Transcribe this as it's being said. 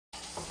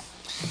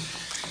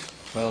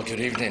Well, good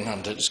evening,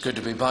 and it's good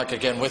to be back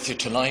again with you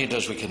tonight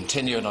as we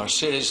continue in our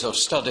series of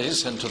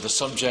studies into the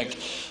subject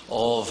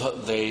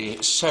of the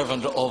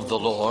servant of the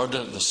Lord,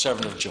 the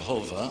servant of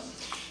Jehovah,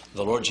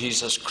 the Lord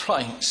Jesus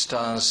Christ,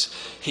 as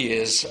he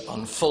is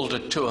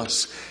unfolded to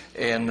us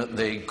in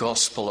the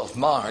Gospel of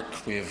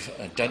Mark. We've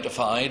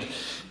identified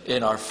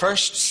in our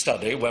first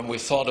study, when we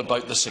thought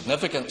about the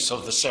significance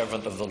of the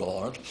servant of the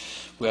Lord,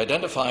 we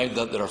identified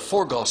that there are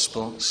four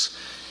Gospels,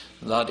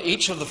 that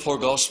each of the four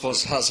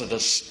Gospels has a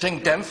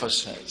distinct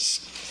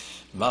emphasis.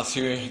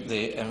 Matthew,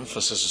 the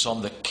emphasis is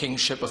on the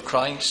kingship of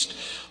Christ.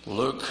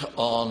 Luke,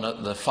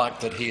 on the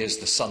fact that he is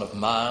the Son of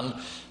Man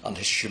and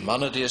his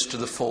humanity is to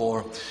the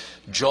fore.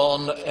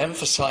 John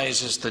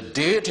emphasizes the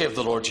deity of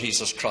the Lord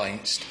Jesus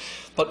Christ.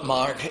 But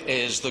Mark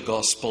is the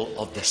Gospel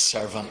of the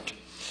servant.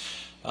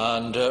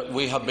 And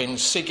we have been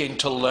seeking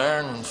to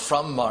learn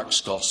from Mark's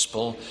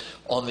Gospel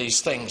on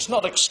these things,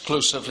 not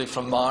exclusively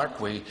from Mark.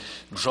 We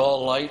draw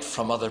light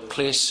from other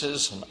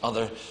places and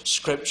other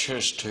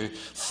scriptures to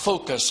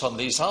focus on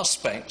these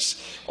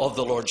aspects of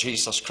the Lord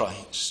Jesus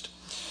Christ.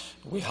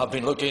 We have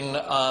been looking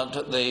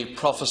at the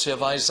prophecy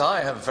of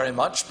Isaiah very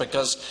much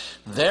because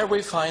there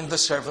we find the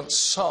servant's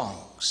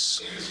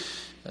songs,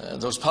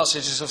 those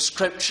passages of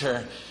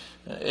scripture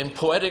in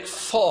poetic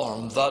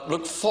form that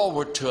look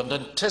forward to and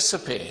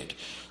anticipate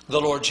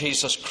the Lord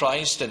Jesus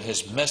Christ in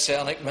his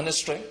messianic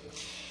ministry,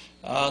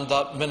 and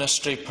that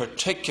ministry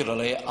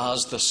particularly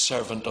as the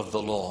servant of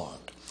the Lord.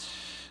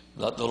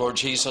 That the Lord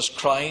Jesus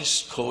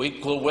Christ,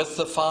 co-equal with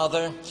the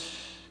Father,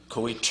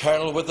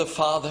 co-eternal with the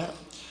Father,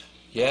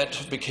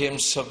 yet became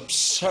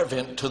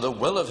subservient to the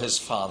will of his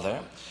Father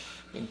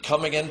in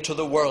coming into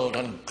the world,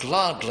 and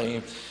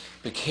gladly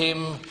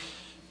became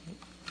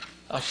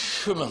a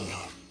human,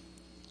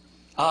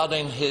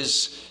 adding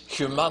his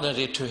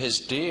humanity to his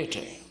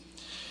deity,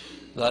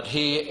 that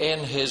he in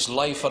his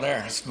life on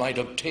earth might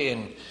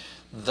obtain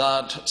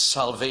that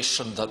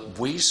salvation that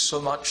we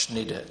so much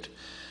needed.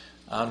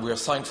 And we are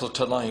thankful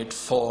tonight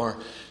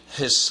for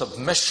his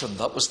submission.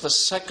 That was the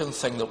second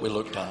thing that we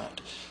looked at,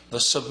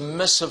 the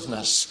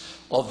submissiveness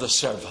of the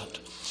servant.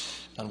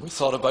 And we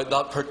thought about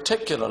that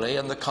particularly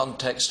in the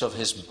context of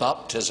his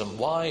baptism.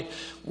 Why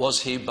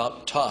was he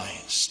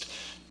baptized?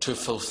 To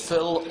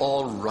fulfill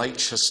all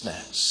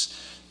righteousness.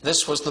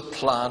 This was the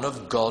plan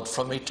of God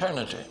from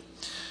eternity.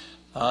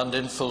 And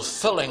in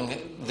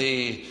fulfilling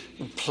the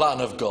plan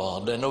of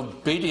God, in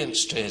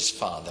obedience to his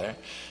Father,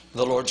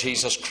 the Lord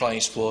Jesus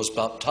Christ was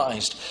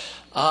baptized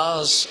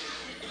as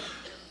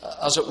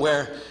it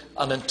were,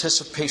 an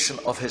anticipation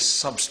of his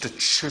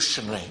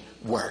substitutionary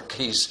work.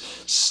 He's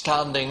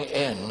standing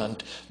in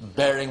and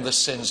bearing the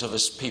sins of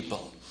his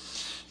people.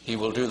 He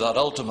will do that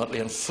ultimately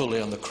and fully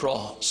on the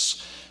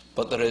cross.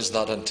 But there is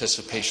that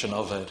anticipation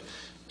of it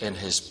in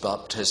his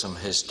baptism,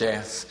 his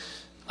death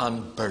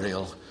and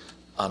burial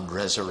and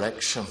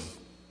resurrection.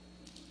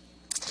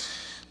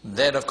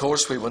 Then, of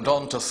course, we went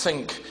on to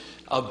think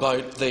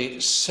about the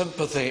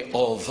sympathy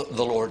of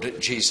the Lord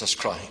Jesus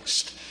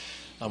Christ.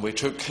 And we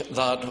took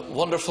that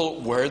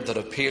wonderful word that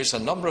appears a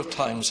number of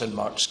times in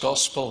Mark's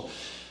Gospel,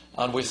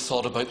 and we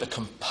thought about the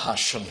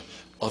compassion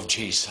of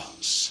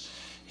Jesus.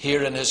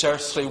 Here in his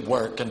earthly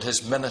work and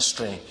his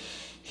ministry,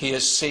 he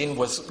is seen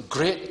with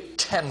great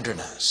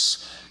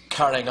tenderness,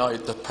 carrying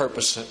out the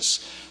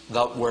purposes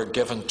that were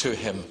given to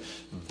him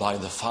by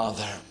the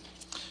Father.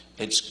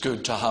 It's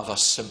good to have a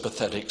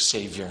sympathetic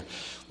Saviour,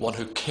 one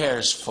who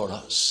cares for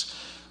us,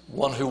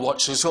 one who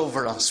watches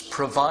over us,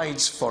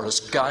 provides for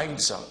us,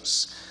 guides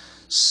us,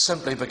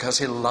 simply because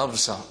he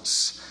loves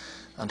us.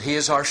 And he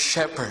is our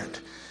shepherd.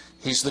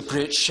 He's the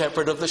great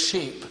shepherd of the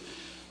sheep.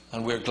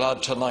 And we're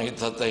glad tonight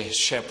that the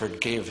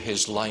shepherd gave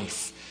his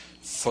life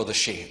for the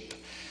sheep.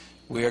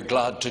 We are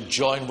glad to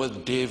join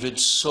with David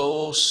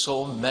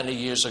so many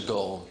years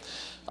ago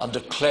and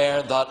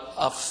declare that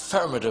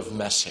affirmative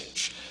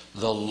message: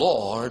 the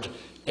Lord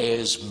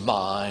is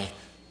my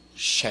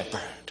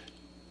shepherd.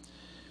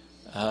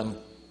 And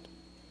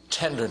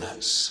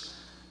tenderness,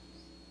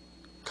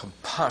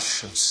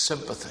 compassion,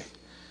 sympathy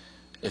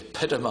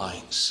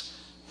epitomize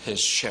his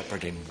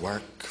shepherding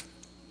work.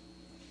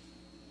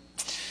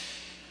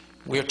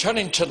 We are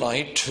turning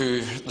tonight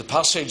to the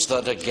passage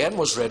that again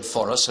was read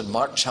for us in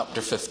Mark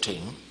chapter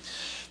 15.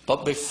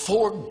 But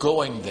before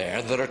going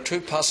there, there are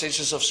two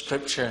passages of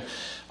Scripture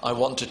I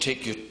want to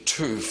take you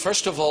to.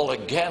 First of all,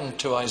 again,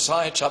 to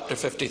Isaiah chapter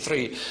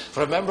 53.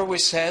 Remember, we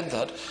said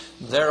that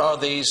there are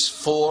these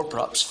 4,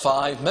 perhaps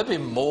 5, maybe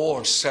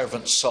more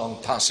servant song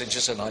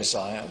passages in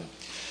Isaiah.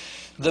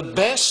 The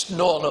best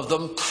known of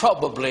them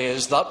probably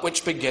is that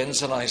which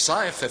begins in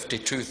Isaiah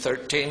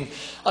 52:13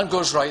 and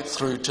goes right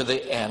through to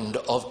the end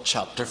of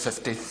chapter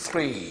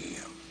 53.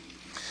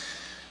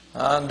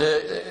 And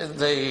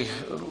the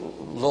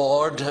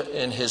Lord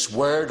in his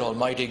word,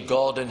 Almighty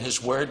God in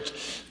his word,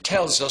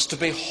 tells us to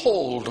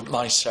behold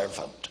my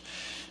servant.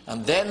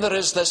 And then there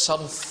is this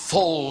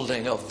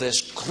unfolding of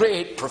this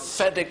great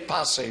prophetic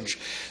passage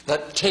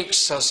that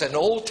takes us in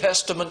Old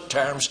Testament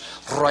terms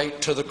right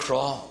to the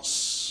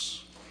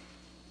cross.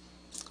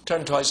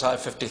 Turn to Isaiah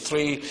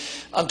 53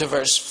 and to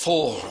verse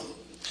 4.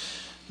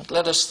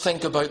 Let us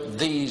think about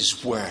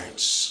these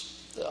words.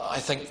 I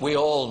think we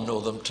all know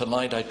them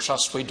tonight. I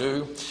trust we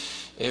do.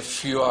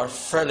 If you are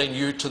fairly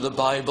new to the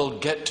Bible,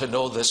 get to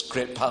know this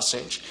great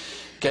passage.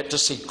 Get to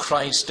see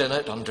Christ in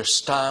it.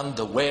 Understand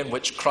the way in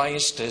which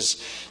Christ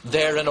is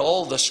there in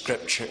all the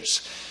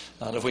Scriptures.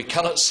 And if we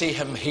cannot see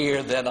him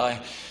here, then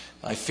I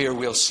fear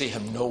we'll see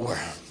him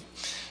nowhere.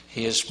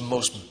 He is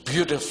most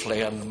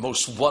beautifully and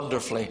most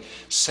wonderfully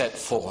set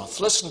forth.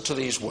 Listen to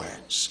these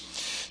words.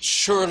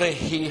 Surely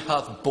he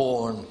hath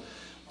borne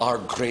our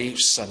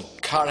griefs and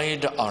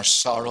carried our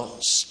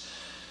sorrows.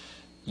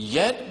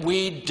 Yet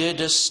we did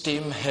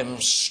esteem him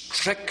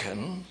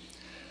stricken,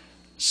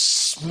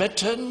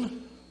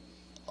 smitten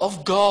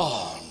of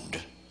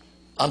God,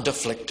 and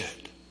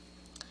afflicted.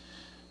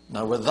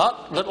 Now with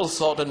that little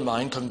thought in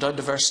mind, come down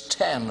to verse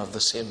 10 of the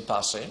same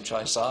passage,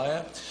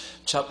 Isaiah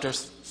chapter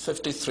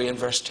 53 and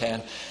verse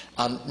 10.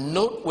 And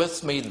note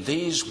with me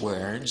these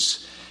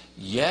words,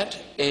 yet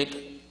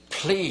it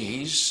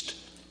pleased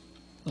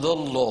the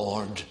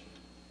Lord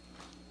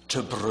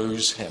to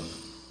bruise him.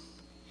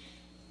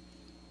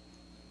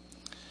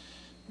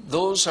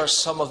 Those are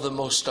some of the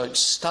most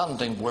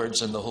outstanding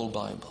words in the whole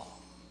Bible.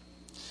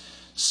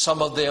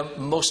 Some of the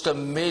most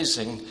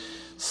amazing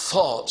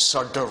thoughts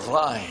are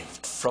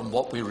derived from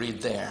what we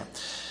read there.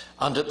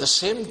 And at the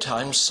same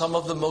time, some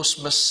of the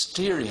most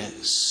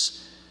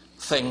mysterious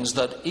things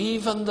that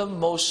even the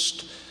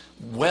most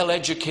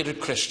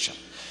well-educated Christian,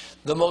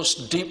 the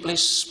most deeply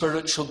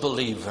spiritual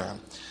believer,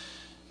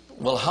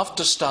 will have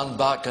to stand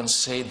back and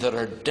say, there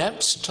are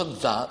depths to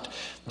that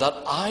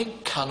I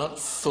cannot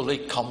fully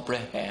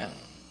comprehend.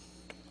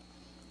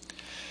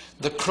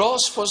 The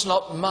cross was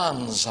not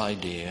man's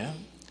idea,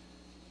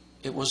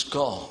 it was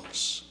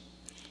God's.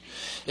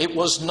 It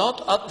was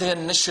not at the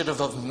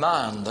initiative of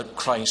man that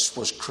Christ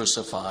was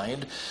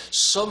crucified,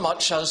 so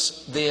much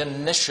as the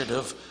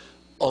initiative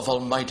of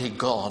Almighty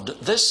God.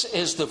 This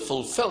is the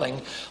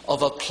fulfilling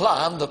of a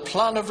plan, the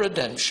plan of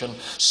redemption,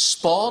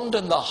 spawned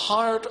in the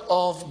heart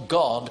of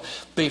God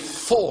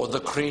before the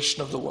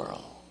creation of the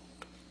world.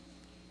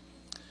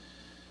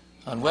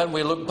 And when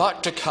we look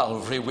back to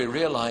Calvary, we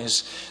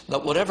realize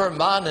that whatever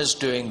man is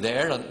doing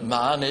there, and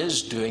man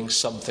is doing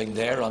something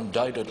there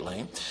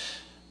undoubtedly,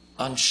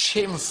 and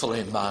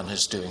shamefully man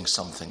is doing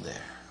something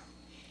there,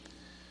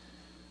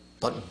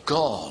 but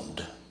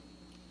God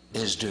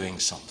is doing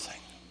something.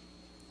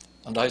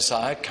 And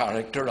Isaiah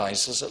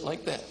characterizes it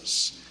like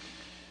this.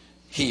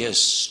 He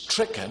is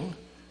stricken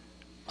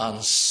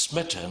and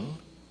smitten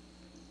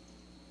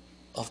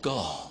of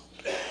God.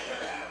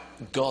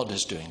 God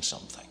is doing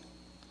something.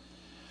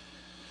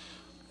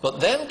 But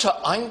then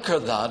to anchor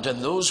that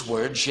in those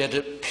words, yet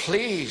it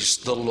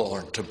pleased the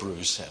Lord to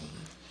bruise him,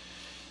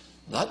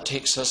 that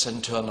takes us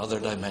into another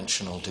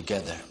dimension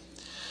altogether.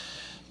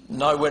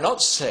 Now, we're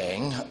not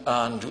saying,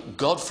 and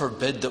God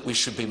forbid that we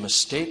should be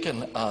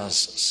mistaken as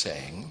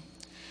saying,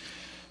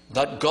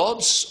 that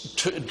God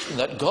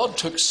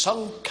took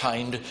some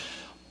kind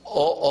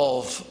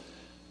of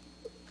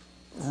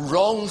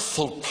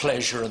wrongful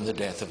pleasure in the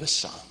death of his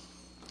Son.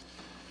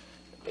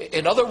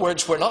 In other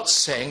words, we're not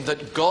saying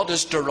that God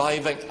is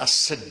deriving a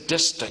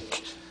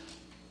sadistic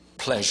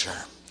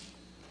pleasure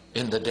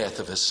in the death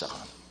of his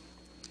Son.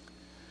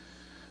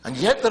 And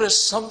yet there is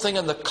something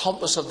in the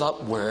compass of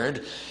that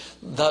word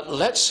that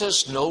lets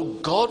us know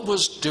God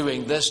was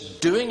doing this,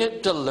 doing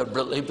it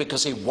deliberately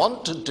because he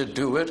wanted to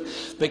do it,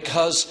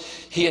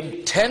 because he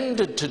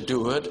intended to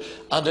do it,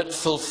 and it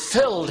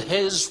fulfilled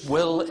his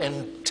will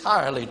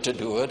entirely to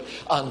do it,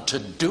 and to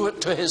do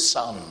it to his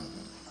Son.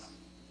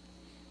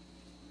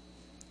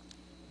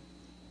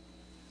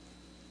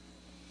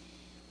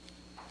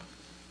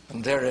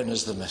 And therein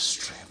is the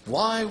mystery.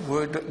 Why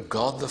would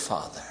God the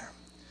Father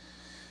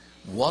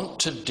want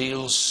to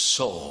deal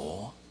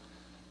so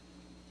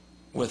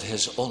with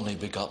his only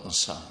begotten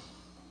Son?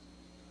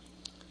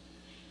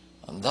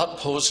 And that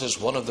poses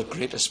one of the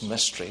greatest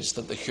mysteries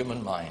that the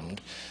human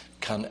mind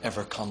can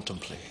ever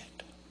contemplate.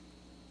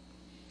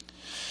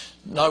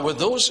 Now, with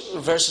those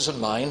verses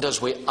in mind,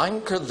 as we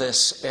anchor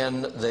this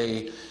in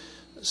the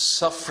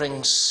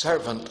suffering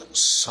servant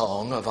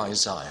song of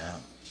Isaiah,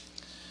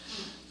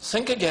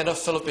 think again of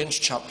Philippians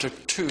chapter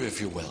 2, if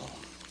you will.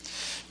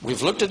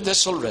 We've looked at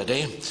this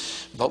already,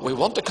 but we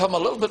want to come a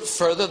little bit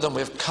further than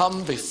we've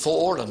come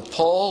before, and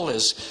Paul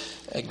is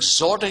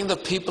exhorting the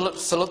people at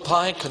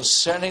Philippi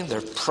concerning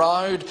their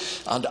proud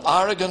and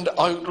arrogant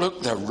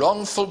outlook, their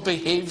wrongful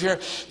behavior,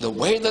 the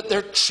way that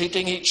they're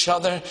treating each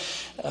other,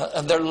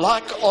 and their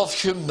lack of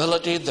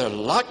humility, their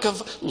lack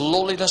of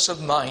lowliness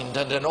of mind.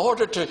 And in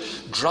order to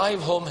drive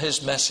home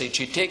his message,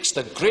 he takes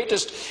the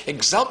greatest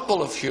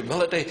example of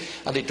humility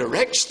and he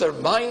directs their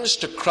minds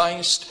to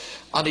Christ,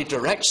 and he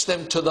directs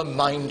them to the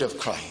mind of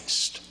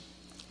Christ.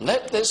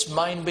 Let this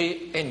mind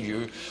be in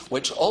you,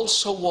 which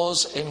also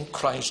was in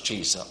Christ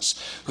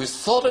Jesus, who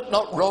thought it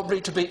not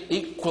robbery to be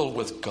equal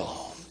with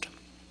God.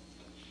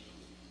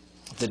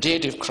 The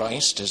deity of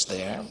Christ is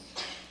there,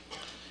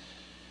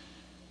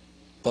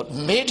 but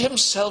made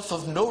himself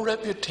of no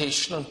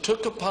reputation, and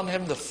took upon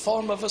him the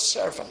form of a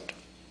servant,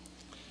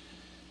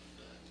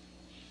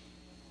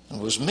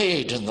 and was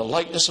made in the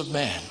likeness of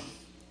men.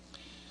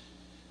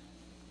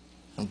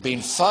 And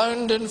being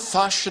found in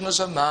fashion as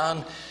a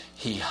man,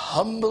 he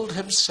humbled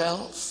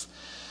himself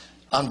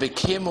and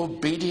became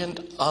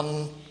obedient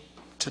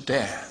unto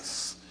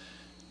death,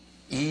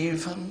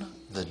 even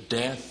the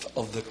death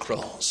of the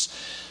cross.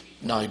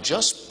 Now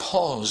just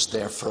pause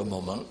there for a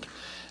moment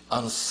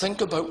and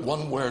think about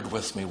one word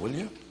with me, will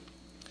you?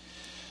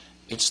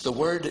 It's the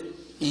word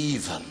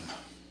even.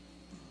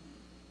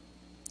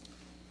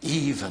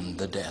 Even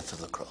the death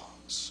of the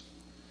cross.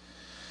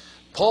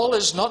 Paul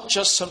is not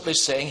just simply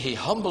saying he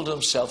humbled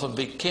himself and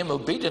became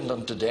obedient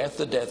unto death,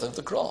 the death of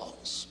the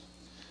cross.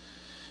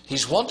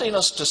 He's wanting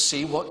us to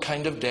see what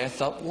kind of death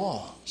that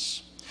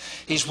was.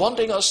 He's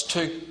wanting us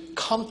to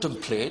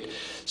contemplate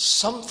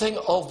something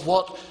of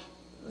what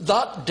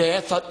that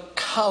death at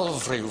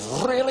Calvary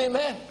really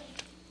meant.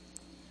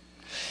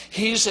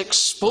 He's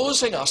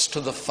exposing us to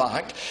the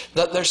fact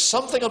that there's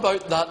something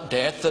about that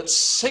death that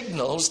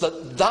signals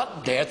that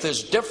that death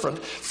is different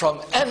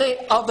from any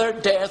other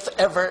death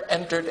ever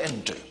entered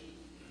into.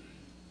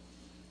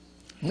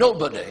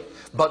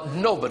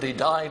 Nobody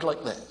died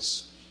like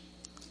this.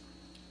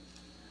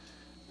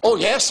 Oh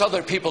yes,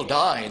 other people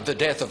died the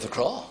death of the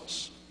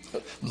cross.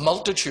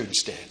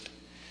 Multitudes did.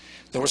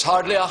 There was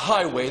hardly a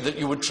highway that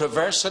you would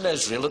traverse in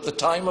Israel at the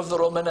time of the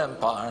Roman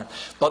Empire,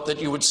 but that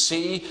you would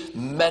see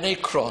many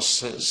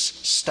crosses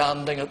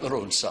standing at the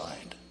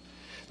roadside.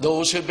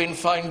 Those who had been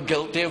found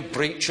guilty of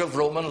breach of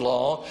Roman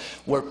law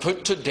were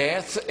put to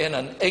death in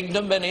an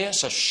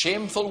ignominious, a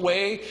shameful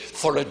way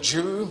for a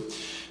Jew,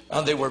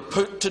 and they were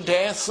put to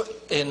death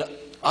in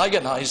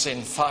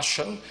agonizing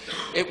fashion.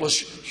 It was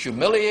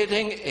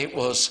humiliating, it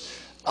was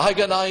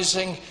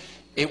agonizing,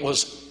 it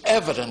was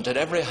evident at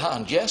every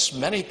hand. Yes,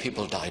 many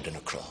people died on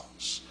a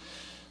cross.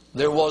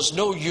 There was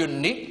no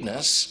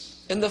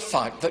uniqueness in the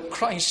fact that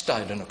Christ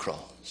died on a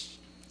cross.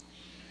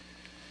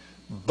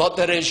 But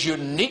there is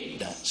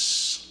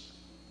uniqueness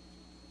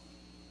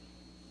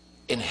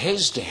in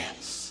his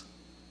death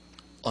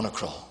on a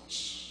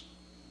cross.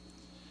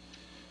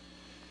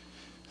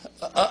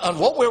 And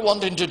what we're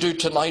wanting to do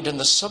tonight in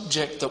the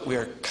subject that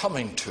we're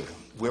coming to,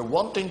 we're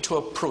wanting to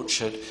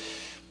approach it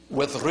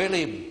with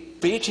really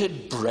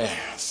bated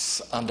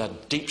breath and a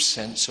deep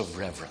sense of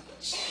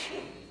reverence.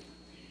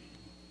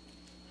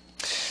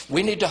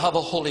 We need to have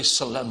a holy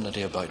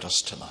solemnity about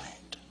us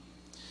tonight.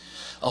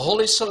 A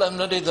holy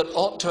solemnity that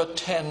ought to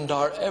attend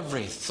our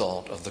every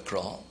thought of the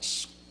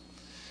cross.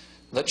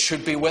 That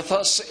should be with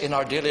us in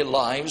our daily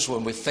lives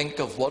when we think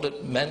of what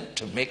it meant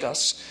to make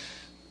us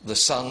the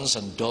sons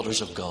and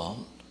daughters of God.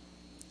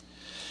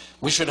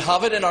 We should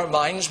have it in our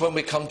minds when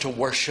we come to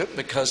worship,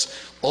 because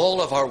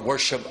all of our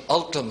worship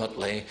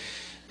ultimately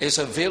is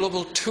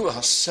available to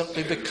us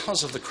simply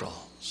because of the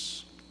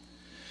cross.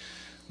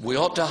 We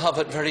ought to have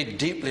it very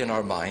deeply in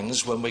our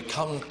minds when we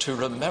come to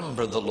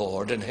remember the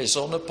Lord in his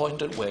own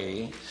appointed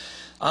way,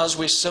 as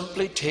we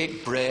simply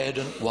take bread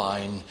and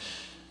wine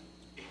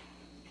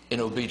in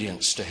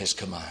obedience to his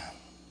command.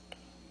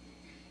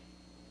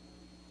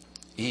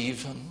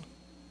 Even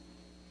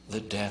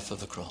the death of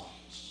the cross.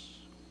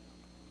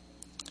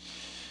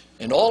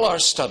 In all our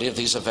study of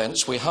these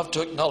events, we have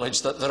to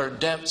acknowledge that there are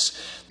depths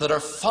that are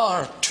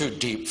far too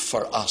deep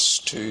for us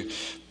to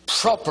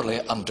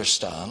properly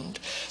understand.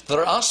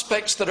 There are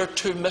aspects that are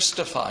too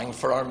mystifying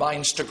for our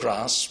minds to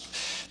grasp.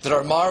 There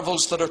are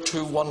marvels that are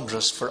too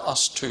wondrous for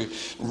us to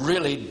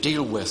really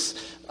deal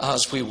with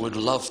as we would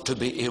love to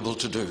be able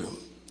to do.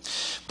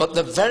 But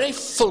the very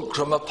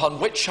fulcrum upon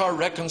which our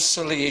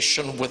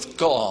reconciliation with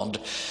God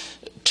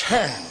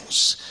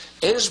turns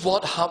is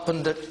what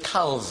happened at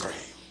Calvary.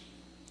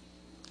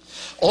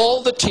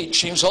 All the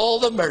teachings, all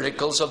the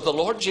miracles of the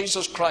Lord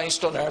Jesus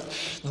Christ on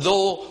earth,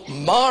 though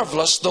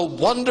marvelous, though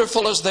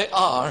wonderful as they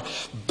are,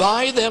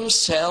 by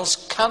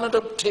themselves cannot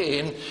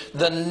obtain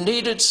the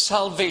needed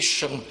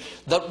salvation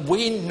that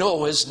we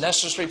know is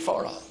necessary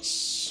for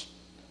us.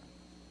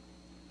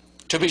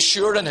 To be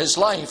sure, in his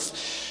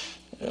life,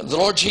 the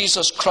Lord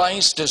Jesus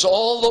Christ is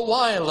all the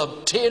while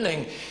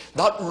obtaining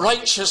that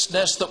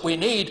righteousness that we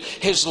need.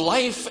 His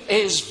life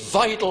is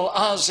vital,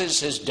 as is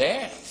his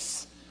death.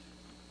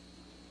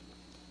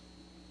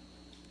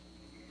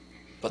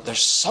 But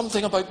there's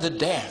something about the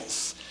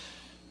death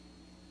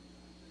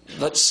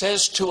that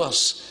says to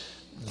us,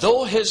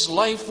 though his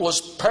life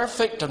was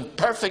perfect and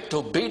perfect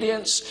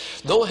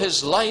obedience, though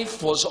his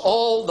life was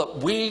all that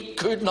we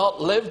could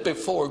not live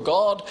before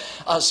God,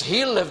 as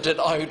he lived it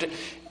out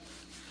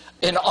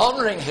in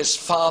honoring his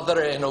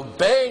Father, in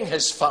obeying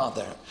his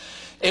Father,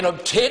 in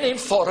obtaining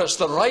for us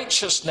the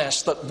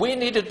righteousness that we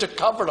needed to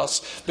cover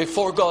us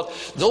before God,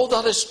 though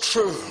that is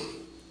true,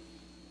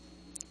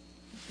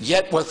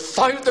 yet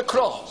without the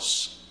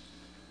cross,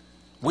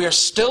 we are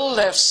still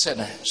left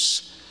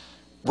sinners.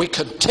 We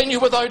continue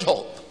without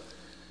hope,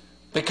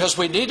 because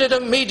we needed a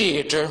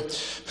mediator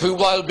who,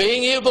 while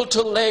being able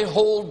to lay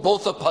hold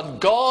both upon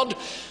God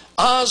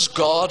as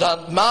God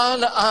and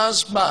man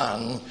as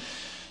man,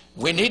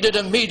 we needed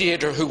a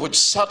mediator who would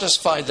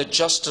satisfy the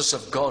justice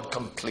of God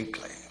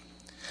completely.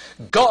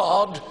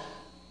 God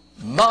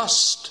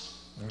must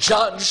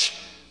judge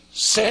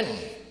sin.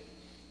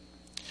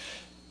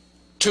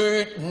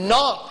 To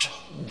not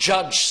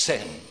judge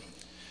sin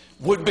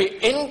would be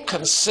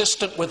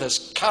inconsistent with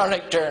his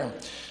character.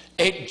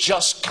 It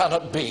just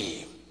cannot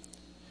be.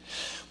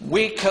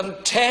 We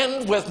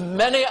contend with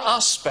many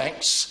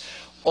aspects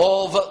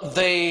of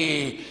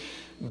the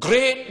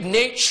great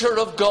nature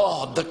of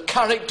God, the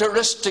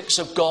characteristics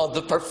of God,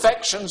 the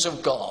perfections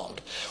of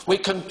God. We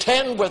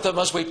contend with them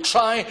as we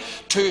try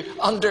to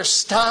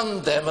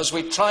understand them, as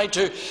we try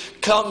to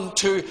come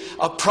to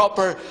a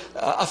proper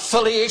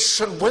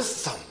affiliation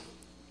with them.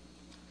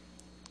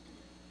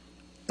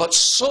 But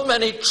so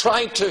many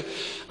try to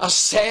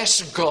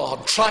assess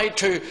God, try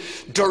to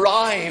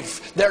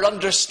derive their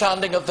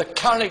understanding of the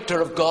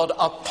character of God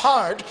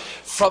apart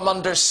from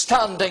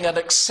understanding and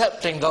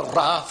accepting the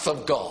wrath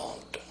of God.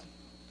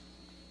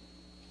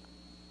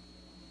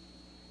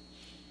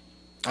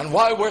 And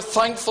while we're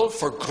thankful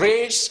for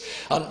grace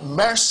and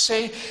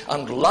mercy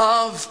and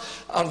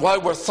love, and while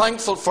we're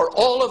thankful for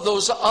all of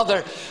those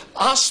other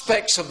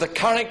aspects of the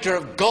character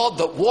of God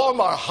that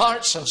warm our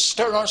hearts and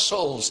stir our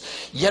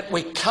souls, yet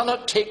we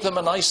cannot take them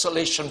in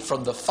isolation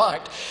from the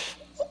fact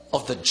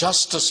of the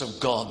justice of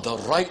God, the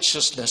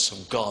righteousness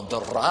of God, the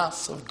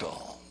wrath of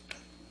God.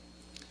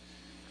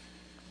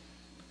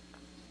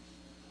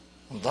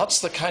 And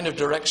that's the kind of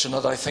direction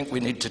that I think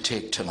we need to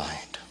take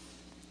tonight.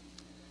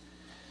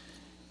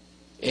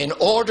 In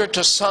order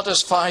to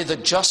satisfy the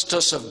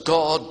justice of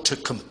God to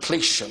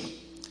completion,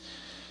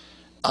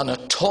 an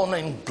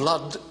atoning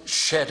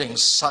blood-shedding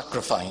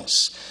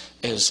sacrifice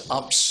is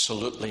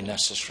absolutely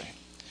necessary.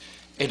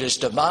 It is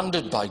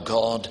demanded by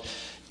God.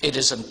 It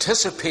is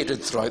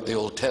anticipated throughout the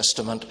Old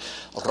Testament,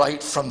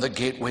 right from the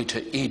gateway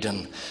to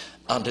Eden,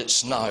 and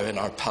it's now in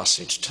our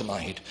passage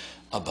tonight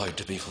about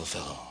to be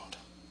fulfilled.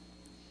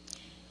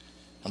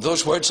 And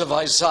those words of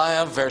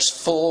Isaiah, verse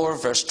 4,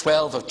 verse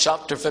 12 of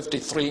chapter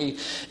 53,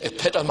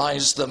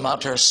 epitomize the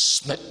matter.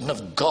 Smitten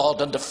of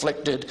God and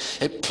afflicted,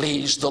 it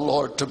pleased the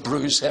Lord to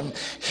bruise him.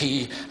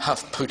 He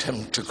hath put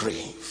him to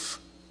grief.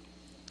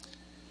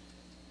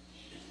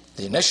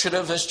 The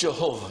initiative is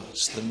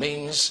Jehovah's. The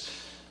means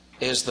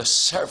is the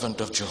servant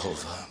of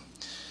Jehovah.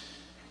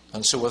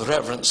 And so with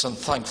reverence and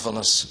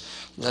thankfulness,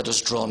 let us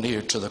draw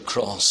near to the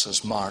cross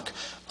as Mark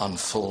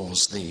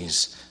unfolds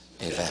these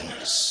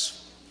events.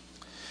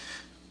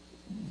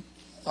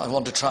 I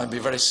want to try and be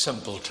very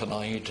simple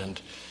tonight and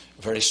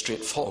very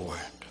straightforward.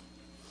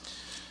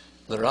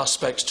 There are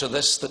aspects to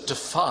this that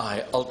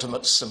defy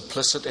ultimate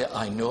simplicity,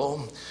 I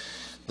know.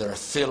 There are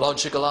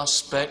theological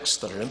aspects,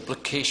 there are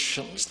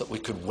implications that we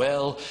could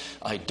well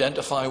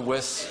identify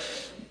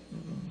with,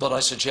 but I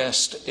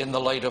suggest in the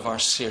light of our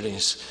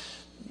series,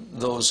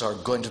 those are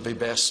going to be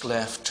best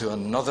left to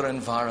another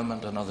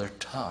environment, another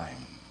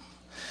time.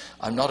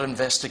 I'm not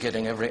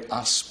investigating every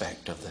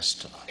aspect of this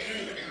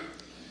tonight.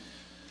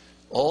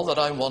 All that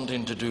I'm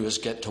wanting to do is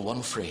get to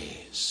one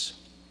phrase.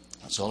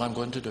 That's all I'm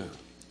going to do.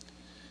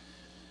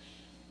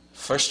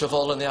 First of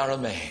all, in the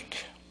Aramaic,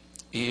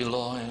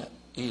 Eloi,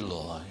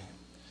 Eloi,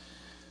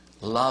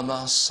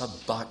 lama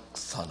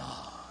sabachthani.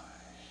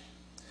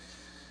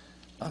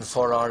 And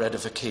for our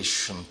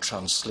edification,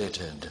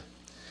 translated,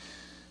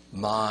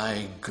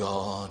 my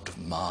God,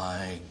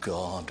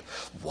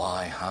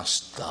 why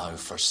hast thou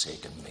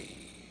forsaken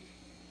me?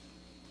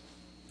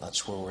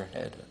 That's where we're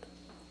headed.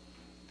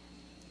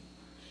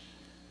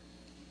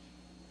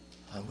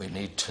 And we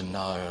need to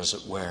now, as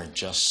it were,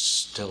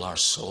 just still our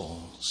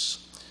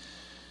souls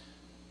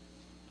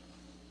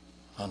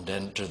and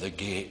enter the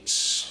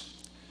gates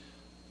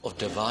of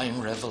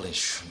divine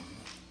revelation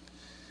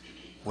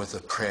with the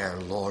prayer,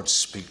 Lord,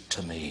 speak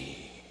to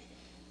me,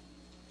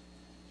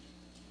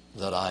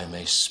 that I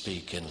may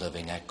speak in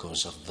living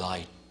echoes of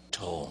thy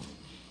tone.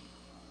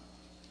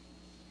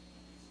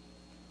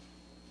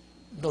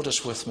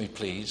 Notice with me,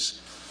 please,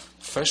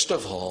 first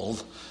of all,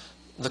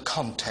 the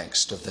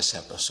context of this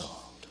episode.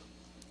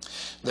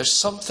 There's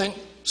something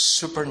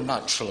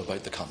supernatural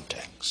about the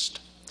context.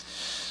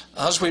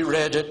 As we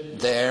read it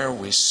there,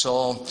 we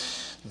saw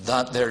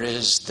that there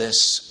is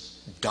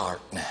this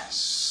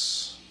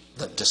darkness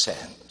that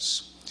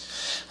descends.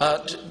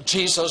 At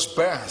Jesus'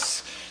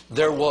 birth,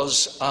 there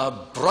was a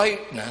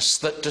brightness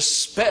that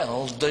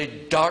dispelled the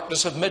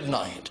darkness of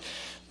midnight.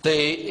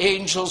 The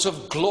angels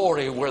of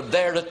glory were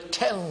there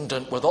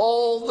attendant with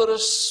all the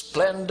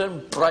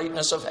resplendent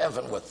brightness of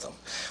heaven with them.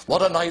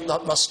 What a night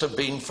that must have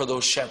been for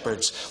those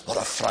shepherds. What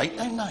a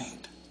frightening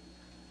night.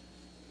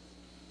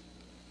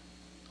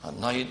 A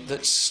night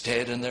that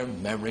stayed in their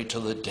memory till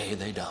the day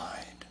they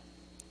died.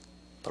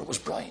 But it was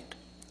bright.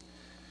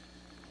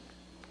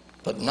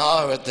 But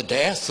now at the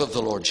death of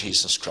the Lord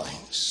Jesus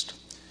Christ,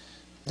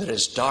 there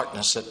is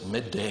darkness at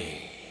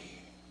midday.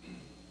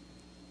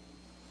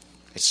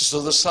 It's as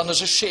though the sun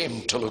is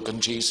ashamed to look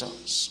on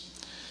Jesus.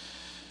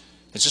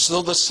 It's as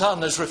though the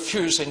sun is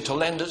refusing to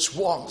lend its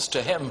warmth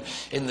to him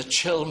in the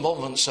chill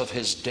moments of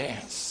his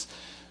death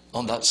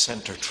on that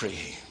center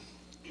tree.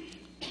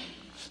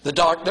 The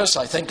darkness,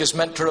 I think, is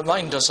meant to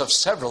remind us of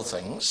several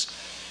things.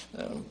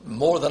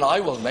 more than I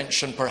will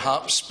mention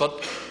perhaps,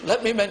 but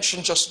let me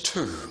mention just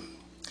two.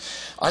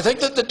 I think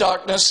that the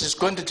darkness is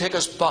going to take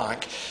us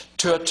back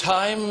to a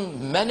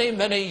time many,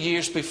 many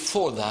years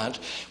before that,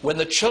 when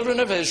the children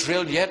of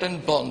Israel, yet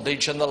in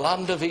bondage in the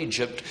land of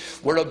Egypt,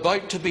 were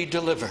about to be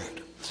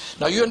delivered.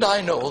 Now you and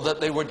I know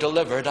that they were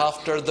delivered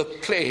after the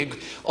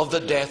plague of the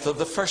death of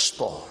the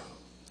firstborn.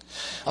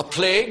 A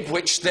plague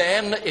which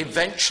then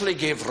eventually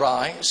gave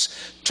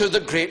rise to the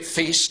great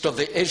feast of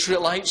the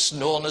Israelites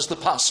known as the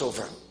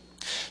Passover.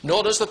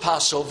 Known as the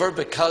Passover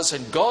because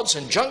in God's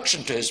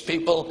injunction to his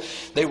people,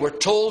 they were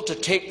told to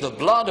take the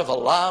blood of a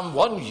lamb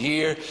 1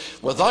 year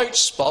without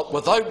spot,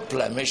 without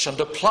blemish, and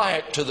apply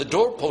it to the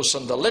doorpost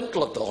and the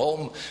lintel of the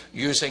home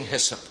using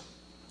hyssop.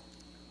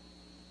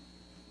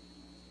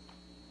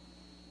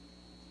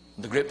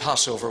 The great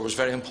Passover was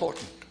very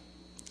important.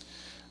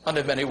 And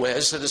in many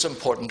ways it is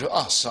important to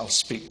us. I'll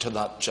speak to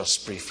that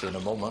just briefly in a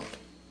moment.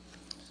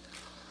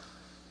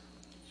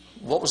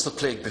 What was the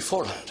plague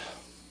before it?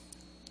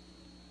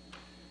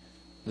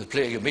 The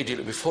plague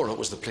immediately before it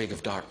was the plague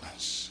of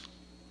darkness.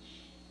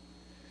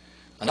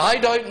 And I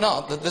doubt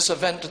not that this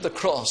event at the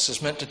cross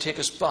is meant to take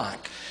us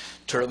back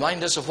to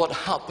remind us of what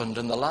happened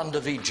in the land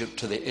of Egypt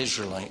to the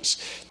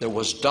Israelites. There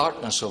was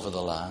darkness over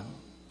the land,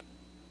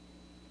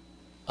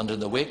 and in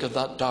the wake of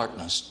that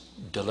darkness,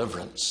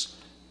 deliverance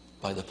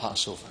by the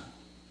Passover.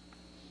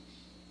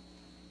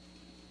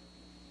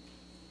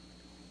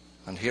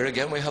 And here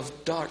again we have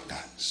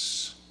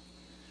darkness.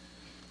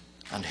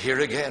 And here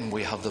again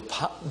we have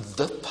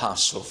the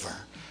Passover,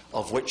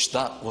 of which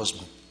that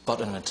was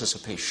but an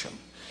anticipation.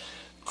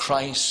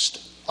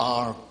 Christ,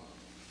 our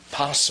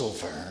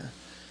Passover,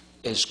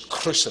 is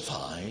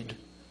crucified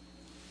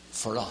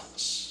for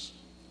us.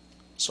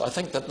 So I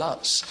think that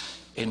that's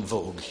in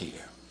vogue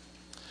here.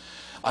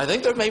 I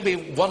think there may be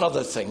one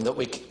other thing that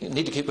we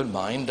need to keep in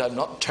mind. I'm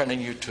not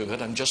turning you to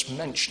it, I'm just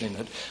mentioning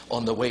it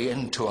on the way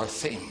into our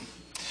theme.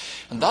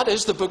 And that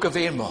is the book of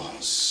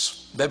Amos.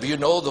 Maybe you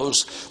know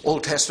those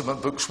Old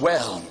Testament books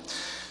well.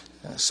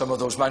 Some of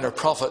those minor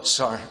prophets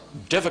are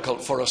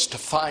difficult for us to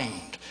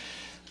find.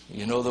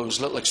 You know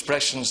those little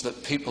expressions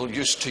that people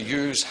used to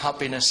use,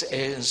 happiness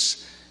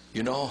is.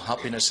 You know,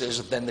 happiness is,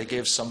 and then they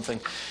gave something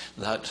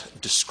that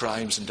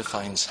describes and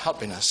defines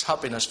happiness.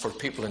 Happiness for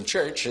people in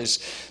church is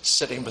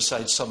sitting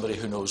beside somebody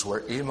who knows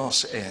where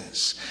Amos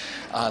is.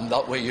 And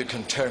that way you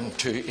can turn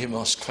to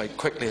Amos quite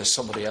quickly as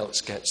somebody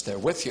else gets there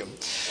with you.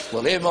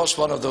 Well, Amos,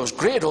 one of those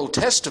great Old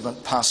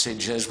Testament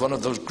passages, one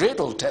of those great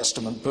Old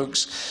Testament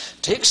books,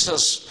 takes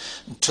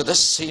us to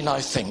this scene, I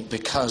think,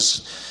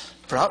 because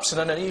perhaps in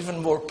an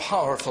even more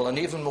powerful and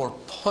even more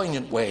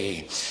poignant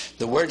way,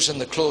 the words in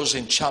the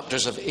closing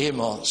chapters of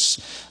Amos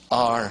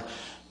are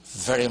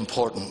very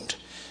important.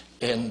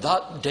 In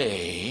that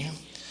day,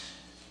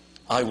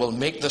 I will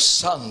make the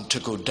sun to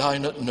go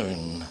down at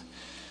noon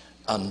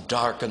and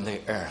darken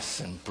the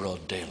earth in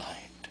broad daylight.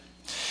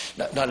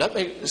 Now let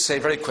me say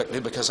very quickly,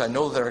 because I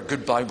know there are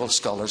good Bible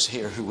scholars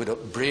here who would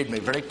upbraid me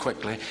very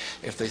quickly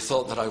if they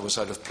thought that I was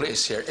out of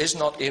place here. Is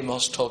not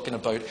Amos talking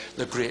about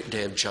the great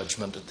day of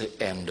judgment at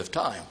the end of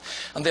time?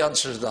 And the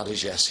answer to that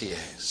is yes, he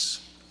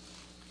is.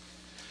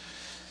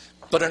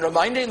 But in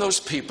reminding those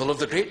people of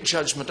the great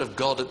judgment of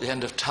God at the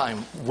end of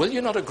time, will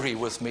you not agree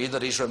with me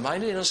that he's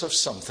reminding us of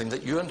something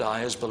that you and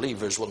I as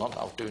believers will not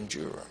have to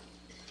endure?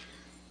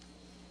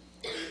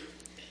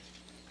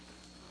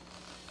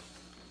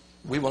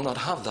 We will not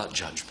have that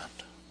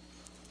judgment.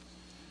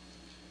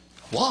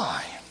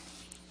 Why?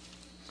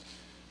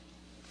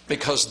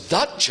 Because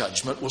that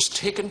judgment was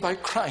taken by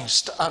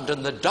Christ, and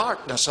in the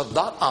darkness of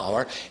that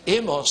hour,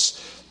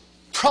 Amos'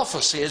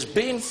 prophecy is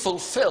being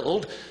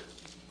fulfilled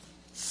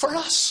for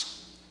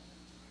us,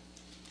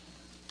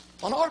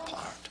 on our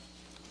part.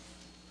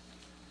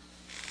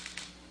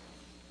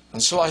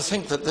 And so I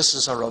think that this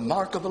is a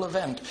remarkable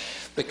event,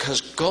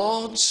 because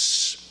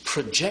God's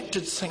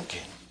projected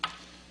thinking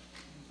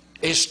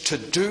is to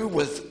do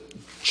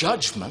with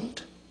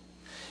judgment,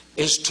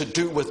 is to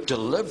do with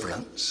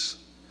deliverance,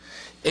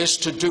 is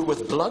to do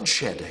with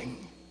bloodshedding,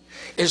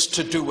 is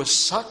to do with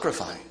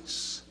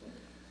sacrifice.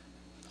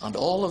 And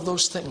all of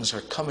those things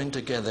are coming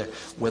together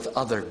with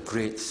other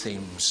great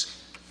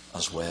themes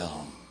as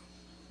well.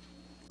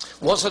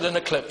 Was it an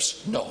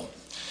eclipse? No.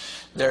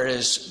 There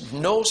is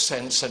no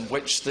sense in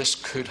which this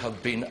could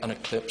have been an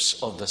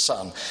eclipse of the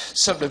sun,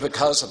 simply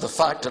because of the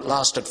fact it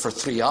lasted for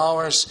 3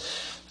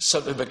 hours,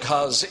 simply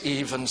because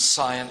even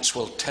science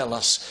will tell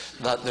us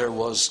that there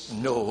was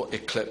no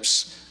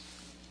eclipse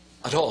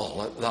at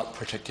all at that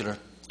particular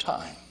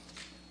time.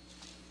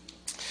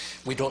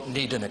 We don't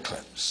need an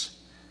eclipse.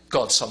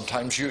 God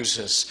sometimes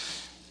uses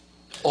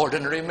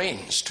ordinary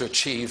means to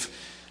achieve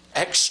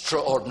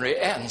extraordinary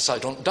ends. I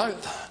don't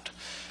doubt that.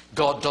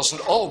 God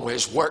doesn't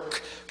always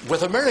work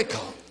with a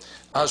miracle,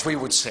 as we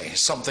would say,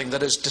 something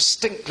that is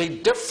distinctly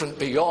different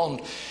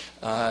beyond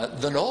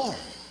the norm.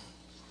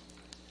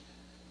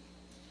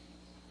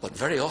 But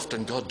very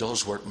often God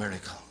does work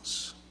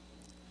miracles.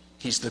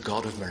 He's the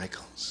God of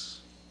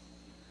miracles.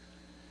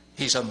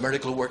 He's a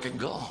miracle-working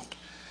God.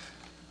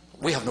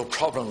 We have no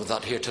problem with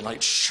that here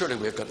tonight. Surely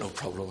we've got no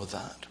problem with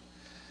that.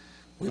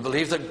 We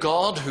believe that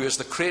God, who is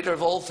the creator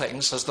of all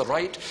things, has the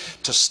right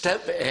to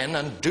step in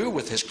and do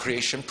with his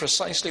creation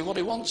precisely what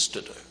he wants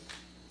to do.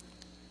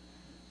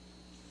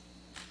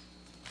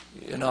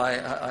 You know,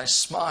 I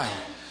smile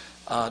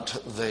at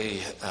the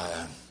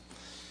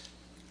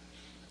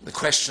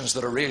questions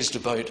that are raised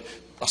about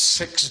a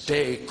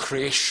 6-day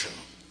creation,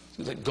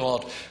 that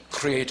God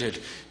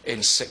created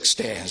in 6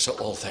 days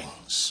all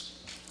things.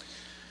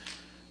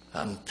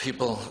 And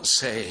people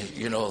say,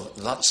 you know,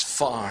 that's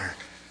far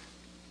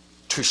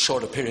too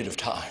short a period of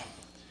time.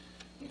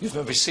 You've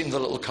maybe seen the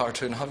little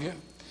cartoon, have you?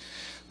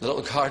 The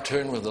little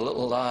cartoon with the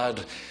little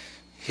lad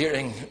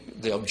hearing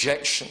the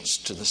objections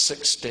to the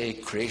 6-day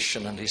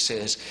creation, and he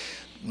says,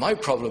 my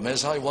problem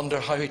is I wonder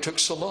how he took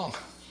so long.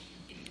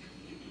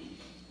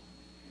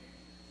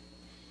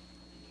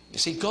 You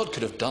see, God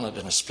could have done it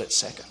in a split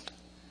second.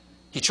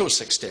 He chose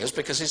 6 days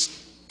because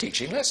he's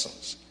teaching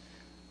lessons.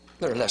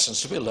 There are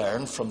lessons to be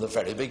learned from the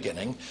very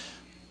beginning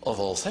of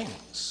all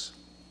things.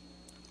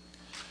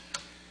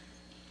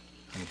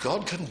 And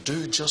God can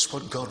do just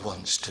what God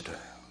wants to do.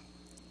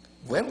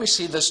 When we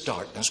see this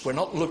darkness, we're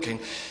not looking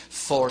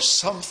for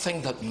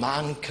something that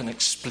man can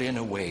explain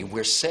away.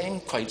 We're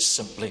saying quite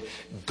simply,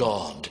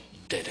 God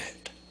did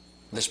it.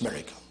 This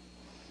miracle.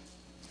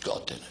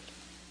 God did it.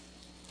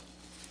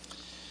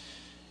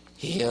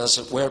 He, as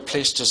it were,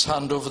 placed his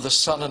hand over the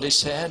sun, and he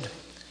said,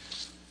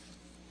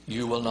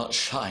 you will not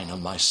shine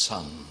on my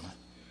son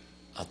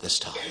at this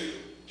time.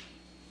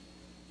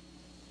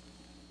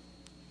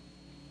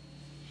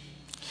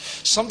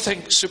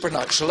 Something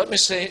supernatural. Let me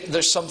say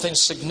there's something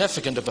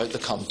significant about the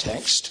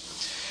context.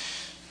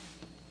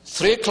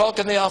 3 o'clock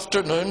in the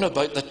afternoon,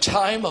 about the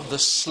time of the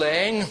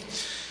slaying,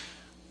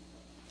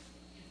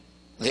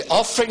 the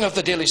offering of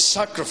the daily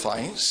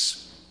sacrifice,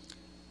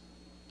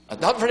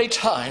 at that very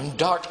time,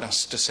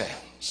 darkness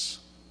descends.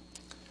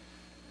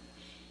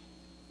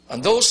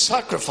 And those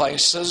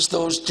sacrifices,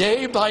 those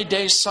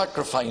day-by-day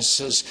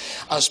sacrifices,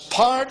 as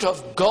part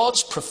of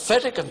God's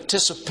prophetic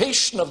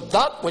anticipation of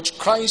that which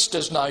Christ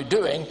is now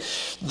doing,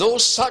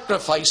 those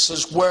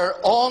sacrifices were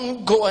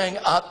ongoing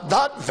at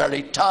that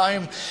very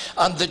time.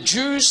 And the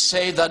Jews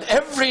say that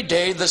every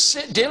day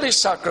the daily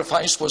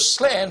sacrifice was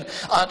slain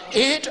at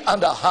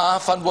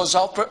 8:30 and was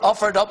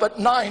offered up at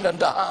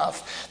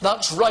 9:30.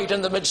 That's right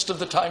in the midst of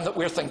the time that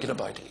we're thinking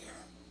about here.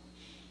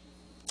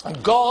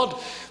 And God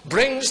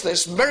brings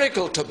this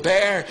miracle to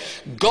bear.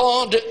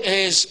 God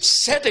is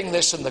setting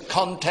this in the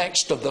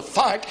context of the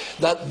fact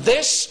that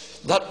this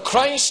that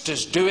Christ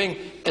is doing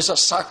is a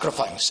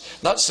sacrifice.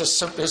 That's as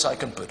simple as I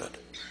can put it.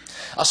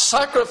 A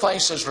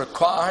sacrifice is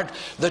required.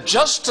 The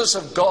justice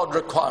of God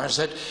requires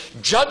it.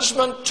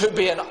 Judgment to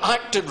be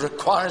enacted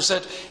requires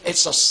it.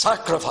 It's a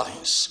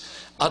sacrifice.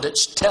 And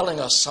it's telling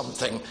us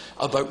something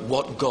about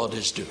what God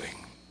is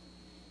doing.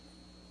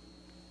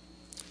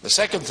 The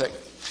second thing,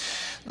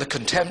 the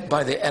contempt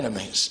by the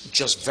enemies,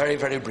 just very,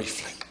 very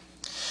briefly.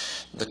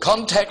 The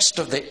context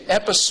of the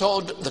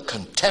episode, the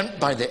contempt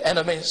by the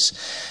enemies.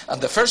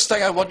 And the first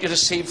thing I want you to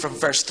see from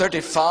verse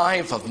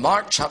 35 of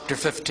Mark chapter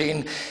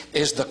 15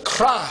 is the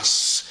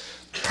crass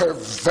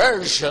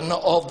perversion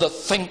of the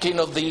thinking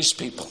of these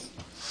people.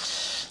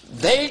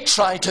 They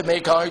try to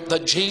make out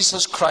that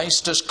Jesus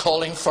Christ is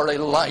calling for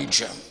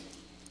Elijah.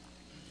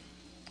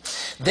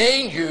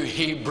 They knew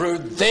Hebrew,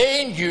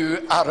 they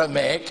knew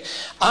Aramaic,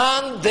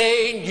 and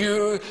they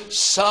knew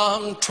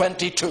Psalm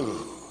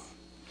 22.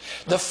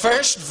 The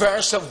first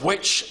verse of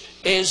which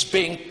is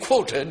being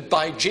quoted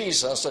by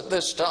Jesus at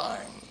this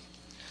time.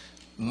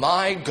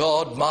 My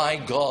God,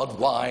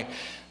 why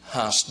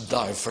hast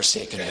thou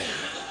forsaken me?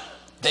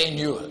 They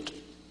knew it.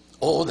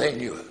 Oh, they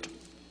knew it.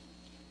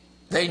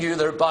 They knew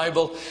their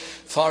Bible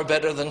far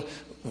better than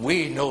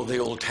we know the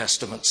Old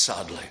Testament,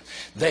 sadly.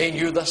 They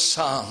knew the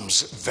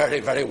Psalms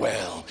very, very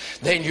well.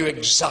 They knew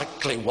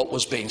exactly what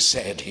was being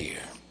said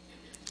here.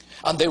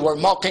 And they were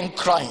mocking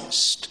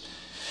Christ.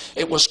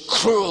 It was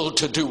cruel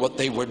to do what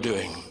they were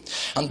doing.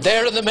 And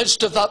there in the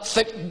midst of that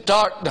thick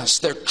darkness,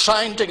 they're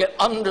trying to get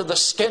under the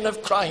skin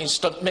of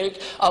Christ and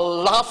make a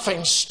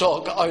laughing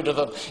stock out of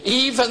him,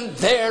 even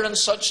there in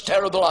such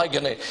terrible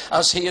agony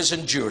as he is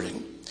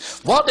enduring.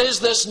 What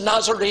is this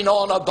Nazarene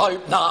on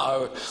about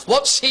now?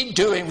 What's he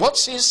doing?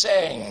 What's he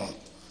saying?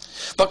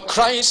 But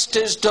Christ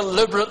is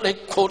deliberately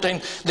quoting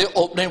the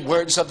opening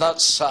words of that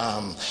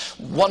psalm,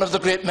 one of the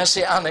great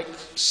messianic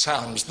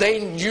psalms.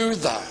 They knew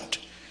that.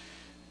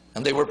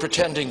 And they were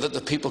pretending that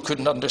the people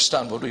couldn't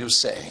understand what he was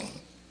saying.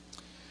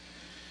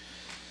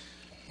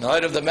 Now,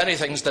 out of the many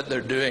things that they're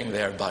doing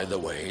there, by the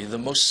way, the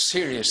most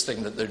serious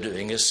thing that they're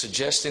doing is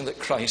suggesting that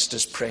Christ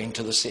is praying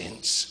to the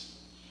saints.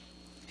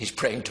 He's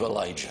praying to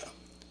Elijah.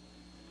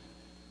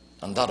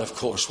 And that, of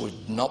course,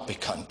 would not be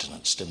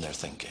countenanced in their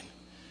thinking.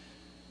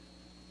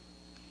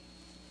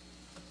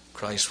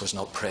 Christ was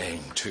not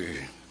praying to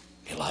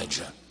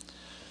Elijah.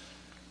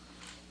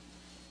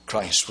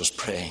 Christ was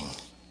praying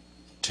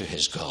to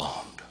his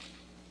God.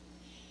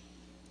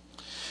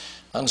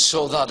 And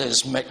so that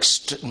is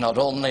mixed, not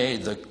only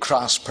the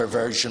crass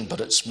perversion,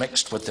 but it's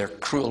mixed with their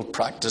cruel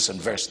practice in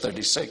verse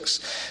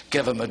 36.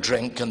 Give him a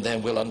drink and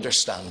then we'll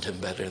understand him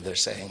better, they're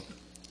saying.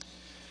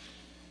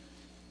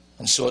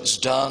 And so it's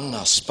done.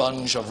 A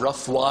sponge of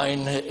rough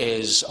wine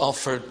is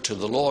offered to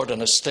the Lord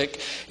on a stick.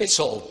 It's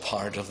all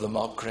part of the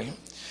mockery.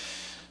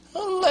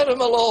 Let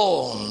him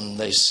alone,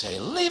 they say.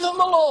 Leave him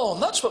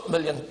alone. That's what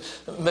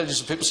millions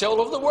of people say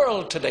all over the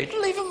world today.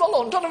 Leave him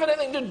alone. Don't have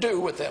anything to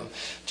do with him.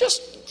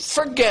 Just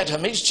forget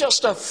him. He's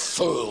just a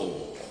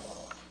fool.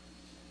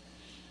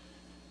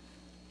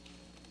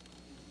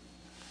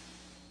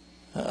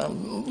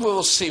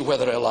 We'll see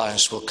whether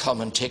Elias will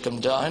come and take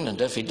him down,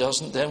 and if he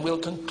doesn't, then we'll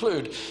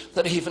conclude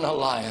that even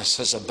Elias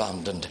has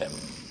abandoned him.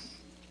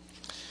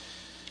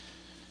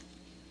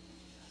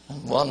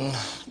 One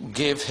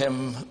gave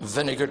him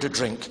vinegar to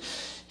drink.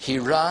 He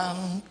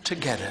ran to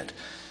get it.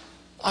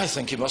 I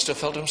think he must have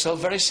felt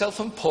himself very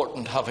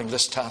self-important having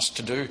this task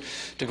to do,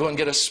 to go and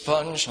get a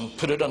sponge and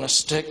put it on a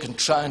stick and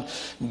try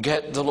and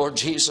get the Lord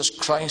Jesus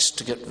Christ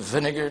to get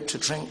vinegar to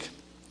drink.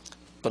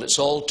 But it's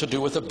all to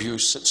do with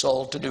abuse. It's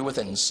all to do with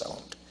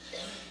insult.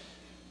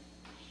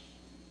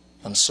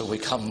 And so we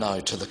come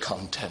now to the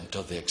content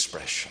of the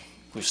expression.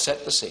 We've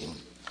set the scene.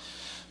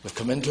 We've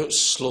come into it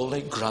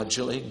slowly,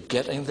 gradually,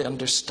 getting the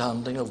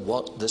understanding of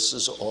what this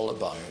is all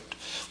about,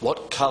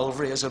 what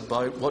Calvary is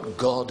about, what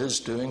God is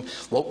doing,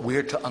 what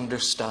we're to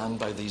understand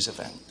by these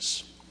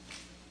events.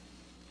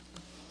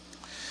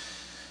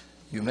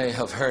 You may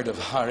have heard of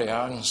Harry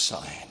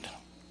Ironside.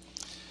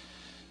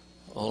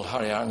 Old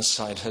Harry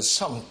Ironside has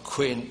some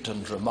quaint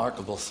and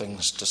remarkable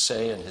things to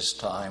say in his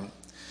time.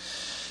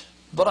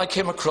 But I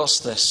came across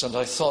this and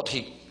I thought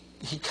he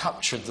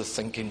captured the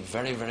thinking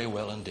very, very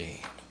well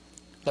indeed.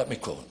 Let me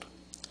quote.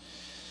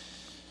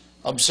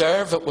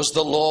 Observe, it was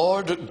the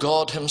Lord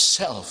God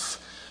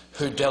himself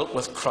who dealt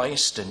with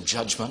Christ in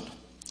judgment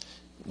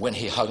when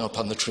he hung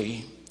upon the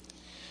tree.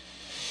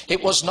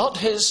 It was not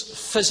his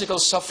physical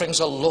sufferings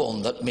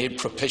alone that made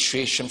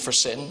propitiation for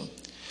sin,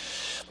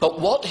 but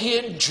what he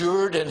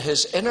endured in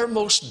his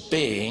innermost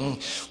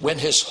being when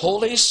his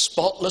holy,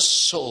 spotless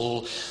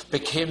soul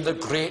became the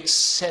great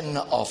sin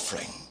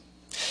offering.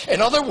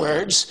 In other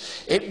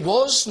words, it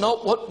was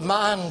not what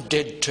man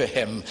did to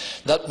him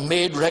that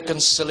made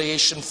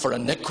reconciliation for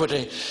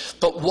iniquity,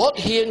 but what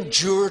he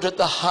endured at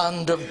the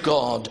hand of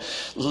God,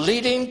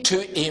 leading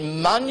to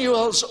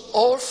Emmanuel's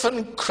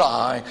orphan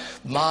cry,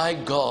 my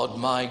God,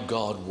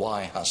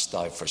 why hast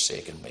thou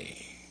forsaken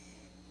me?"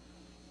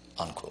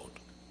 Unquote.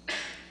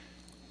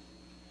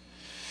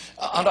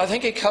 And I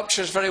think it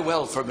captures very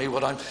well for me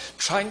what I'm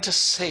trying to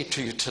say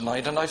to you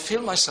tonight, and I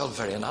feel myself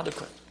very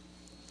inadequate.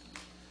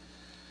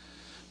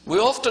 We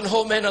often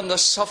home in on the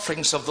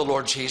sufferings of the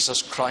Lord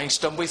Jesus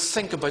Christ, and we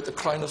think about the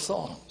crown of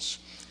thorns.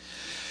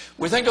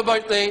 We think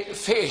about the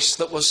face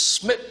that was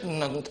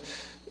smitten and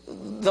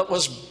that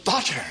was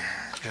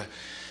battered.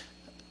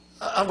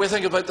 And we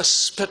think about the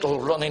spittle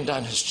running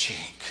down his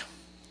cheek.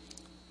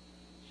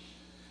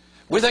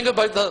 We think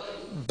about the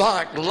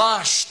back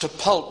lashed to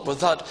pulp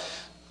with that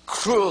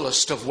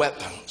cruelest of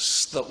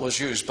weapons that was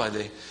used by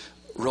the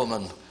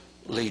Roman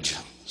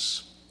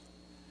legions.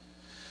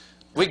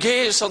 We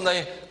gaze on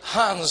the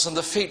hands and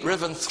the feet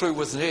riven through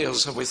with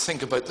nails, and we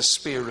think about the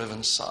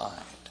spear-riven side.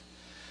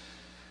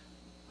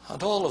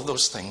 And all of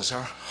those things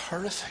are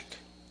horrific.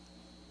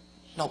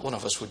 Not one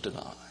of us would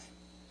deny.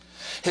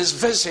 His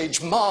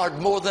visage marred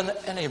more than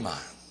any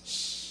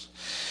man's.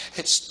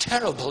 It's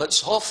terrible.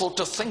 It's awful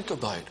to think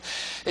about.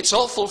 It's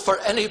awful for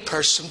any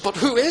person. But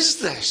who is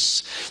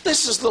this?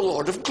 This is the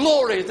Lord of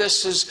glory.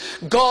 This is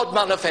God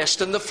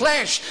manifest in the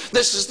flesh.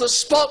 This is the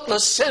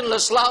spotless,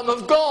 sinless Lamb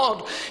of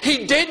God.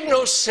 He did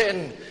no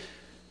sin.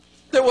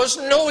 There was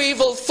no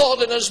evil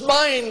thought in his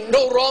mind,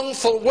 no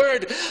wrongful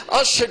word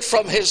ushered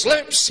from his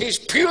lips. He's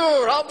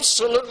pure,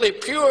 absolutely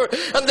pure.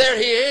 And there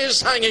he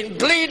is, hanging,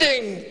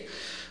 bleeding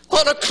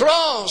on a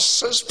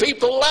cross as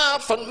people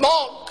laugh and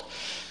mock.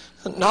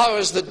 And now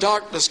as the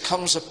darkness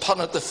comes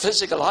upon it, the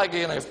physical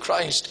agony of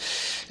Christ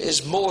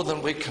is more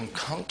than we can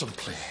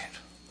contemplate.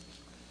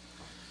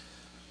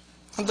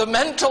 And the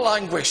mental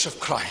anguish of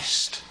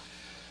Christ.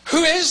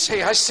 Who is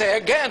he? I say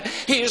again,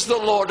 he is the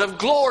Lord of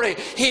glory.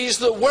 He's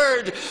the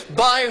Word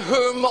by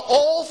whom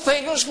all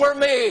things were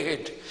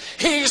made.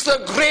 He's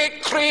the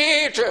great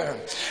creator.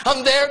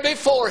 And there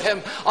before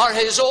him are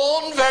his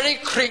own very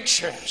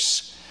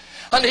creatures.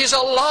 And he's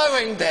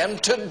allowing them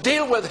to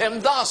deal with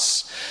him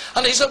thus.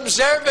 And he's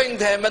observing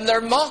them in their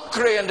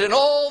mockery and in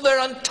all their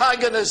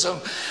antagonism.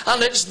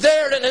 And it's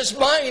there in his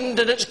mind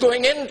and it's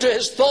going into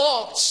his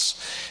thoughts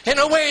in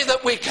a way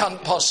that we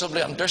can't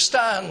possibly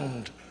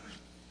understand.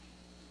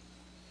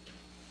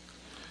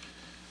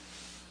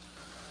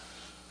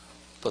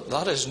 But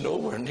that is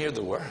nowhere near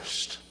the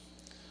worst.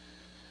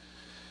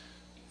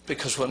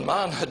 Because when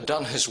man had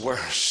done his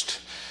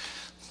worst,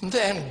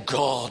 then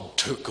God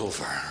took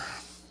over.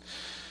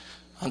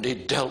 And he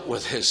dealt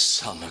with his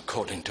Son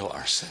according to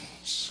our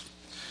sins.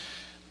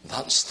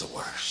 That's the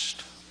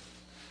worst.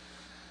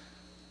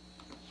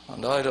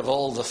 And out of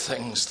all the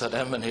things that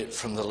emanate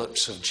from the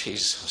lips of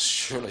Jesus,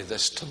 surely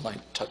this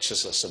tonight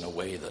touches us in a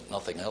way that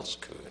nothing else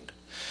could.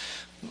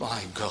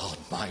 My God,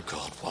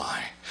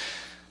 why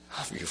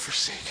have you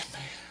forsaken me?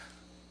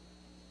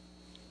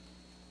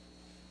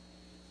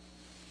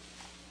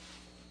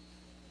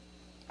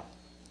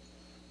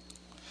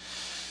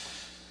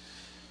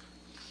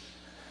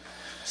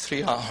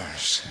 "3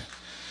 hours,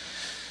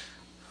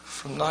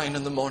 from 9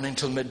 in the morning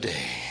till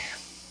midday.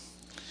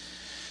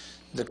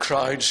 The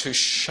crowds who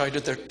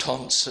shouted their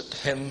taunts at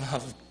him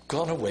have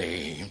gone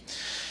away,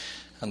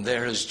 and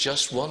there is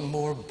just one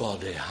more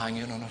body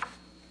hanging on a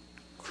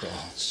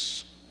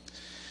cross.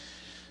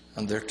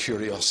 And their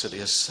curiosity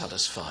is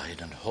satisfied,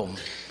 and home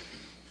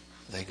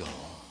they go."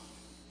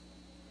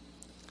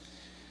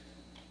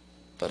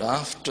 But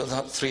after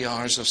that 3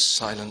 hours of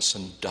silence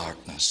and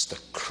darkness, the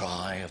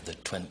cry of the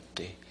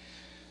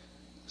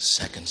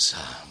 22nd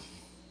Psalm.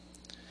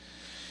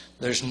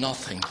 There's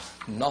nothing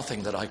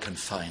that I can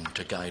find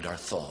to guide our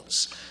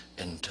thoughts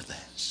into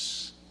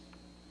this.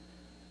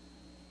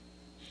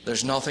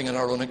 There's nothing in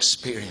our own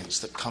experience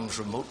that comes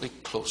remotely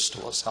close to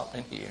what's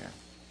happening here.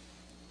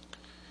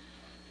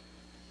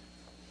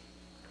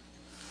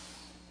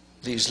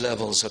 These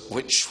levels at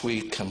which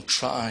we can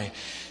try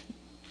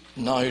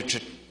now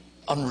to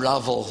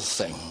unravel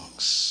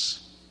things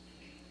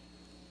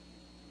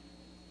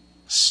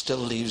still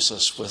leaves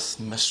us with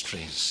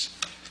mysteries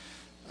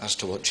as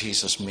to what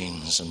Jesus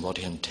means and what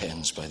he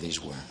intends by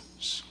these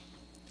words.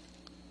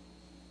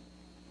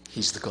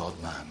 He's the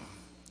God-man.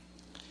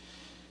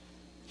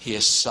 He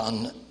is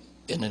Son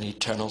in an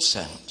eternal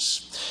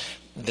sense.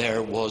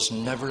 There was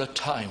never a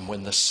time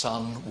when the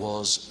Son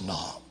was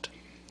not.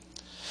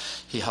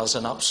 He has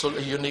an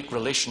absolutely unique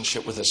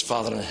relationship with his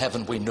Father in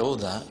heaven. We know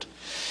that.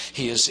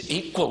 He is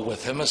equal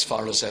with him as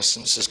far as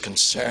essence is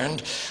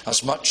concerned.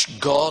 As much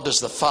God as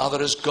the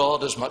Father is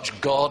God, as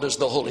much God as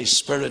the Holy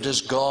Spirit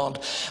is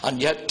God,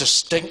 and yet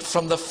distinct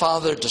from the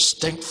Father,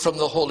 distinct from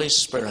the Holy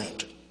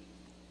Spirit.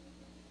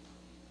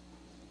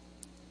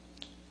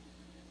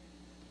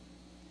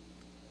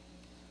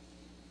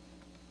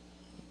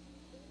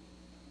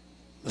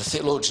 The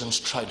theologians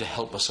try to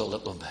help us a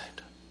little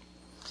bit.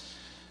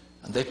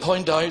 And they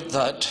point out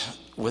that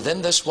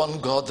within this one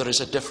God there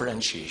is a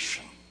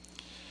differentiation.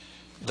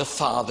 The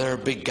Father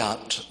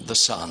begat the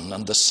Son,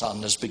 and the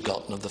Son is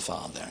begotten of the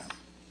Father.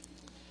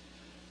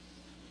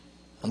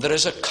 And there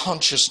is a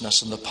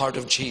consciousness on the part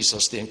of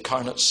Jesus, the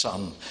incarnate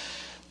Son,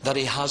 that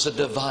he has a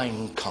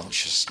divine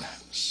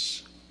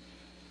consciousness.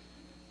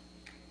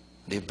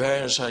 And he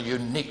bears a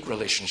unique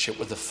relationship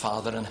with the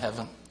Father in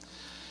heaven.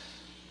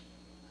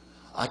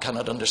 I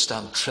cannot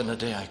understand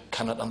Trinity. I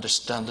cannot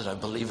understand it. I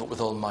believe it with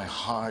all my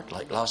heart.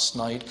 Like last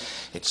night,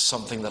 it's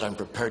something that I'm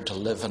prepared to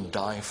live and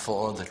die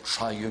for. The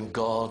triune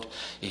God,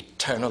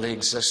 eternally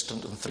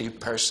existent in 3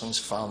 persons,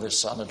 Father,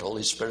 Son, and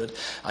Holy Spirit.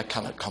 I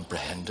cannot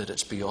comprehend it.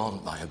 It's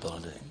beyond my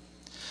ability.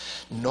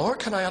 Nor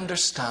can I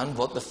understand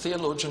what the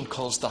theologian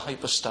calls the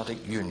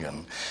hypostatic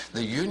union.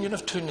 The union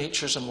of 2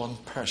 natures in 1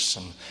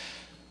 person,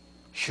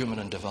 human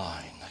and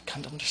divine. I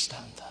can't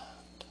understand that.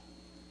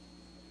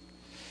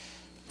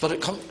 But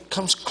it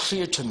comes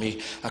clear to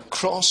me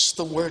across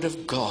the Word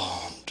of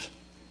God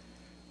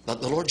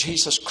that the Lord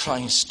Jesus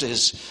Christ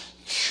is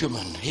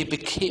human. He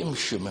became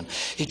human.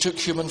 He took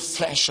human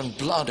flesh and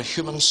blood, a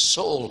human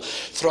soul.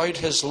 Throughout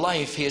his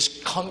life, he is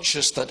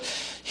conscious that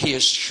he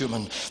is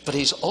human, but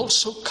he's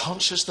also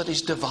conscious that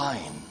he's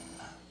divine.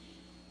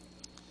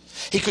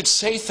 He could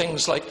say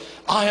things like,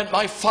 "I and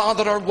my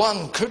Father are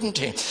one," couldn't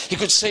he? He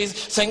could say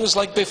things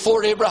like,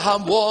 "Before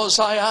Abraham was,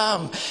 I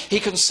am." He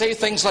can say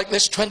things like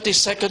this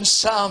 22nd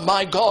Psalm,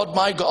 my God,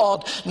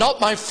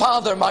 not my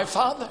Father, my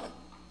Father."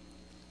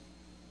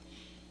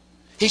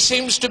 He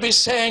seems to be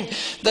saying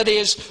that he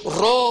is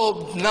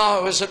robbed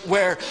now, as it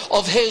were,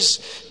 of his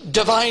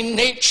divine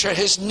nature,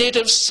 his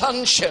native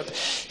sonship.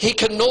 He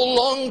can no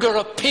longer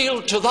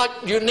appeal to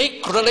that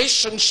unique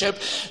relationship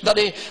that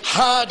he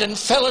had in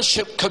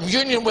fellowship,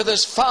 communion with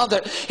his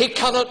Father. He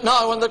cannot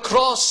now on the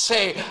cross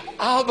say,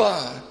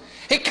 "Abba."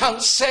 He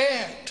can't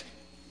say it.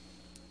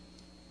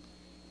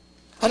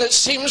 And it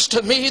seems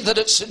to me that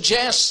it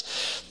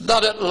suggests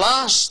that at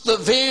last the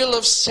veil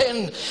of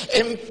sin,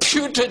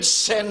 imputed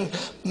sin,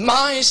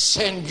 my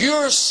sin,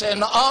 your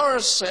sin, our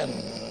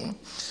sin,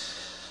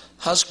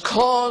 has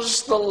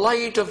caused the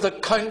light of the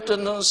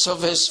countenance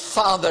of his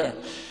Father,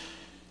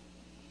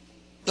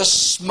 the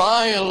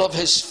smile of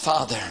his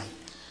Father,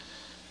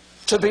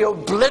 to be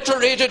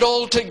obliterated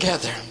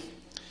altogether.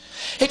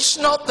 It's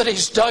not that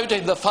he's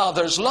doubting the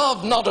Father's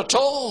love, not at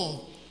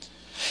all.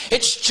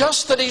 It's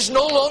just that he's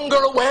no longer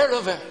aware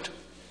of it.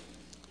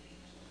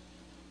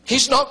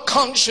 He's not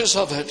conscious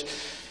of it.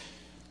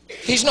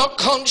 He's not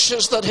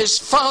conscious that his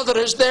Father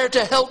is there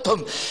to help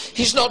him.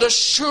 He's not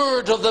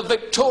assured of the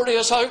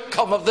victorious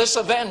outcome of this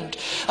event.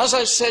 As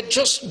I said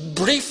just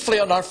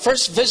briefly on our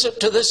first visit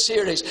to this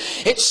series,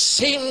 it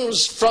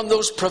seems from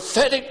those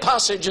prophetic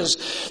passages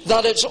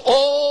that it's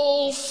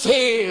all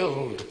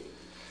failed.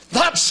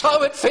 That's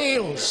how it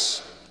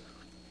feels.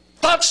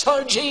 That's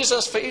how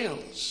Jesus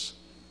feels.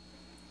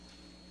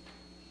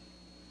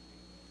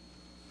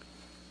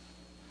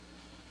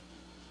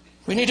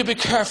 We need to be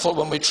careful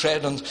when we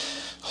tread on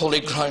holy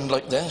ground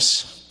like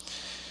this,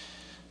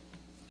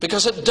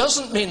 because it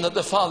doesn't mean that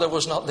the Father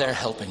was not there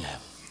helping him.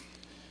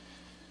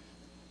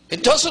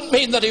 It doesn't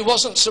mean that he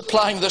wasn't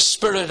supplying the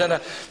Spirit in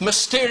a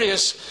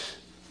mysterious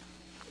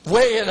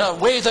way, in a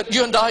way that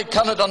you and I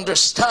cannot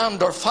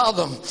understand or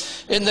fathom,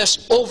 in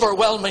this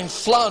overwhelming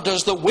flood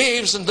as the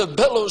waves and the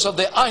billows of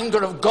the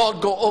anger of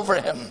God go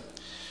over him.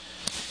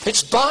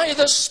 It's by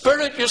the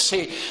Spirit, you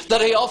see,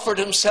 that he offered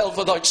himself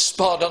without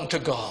spot unto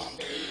God.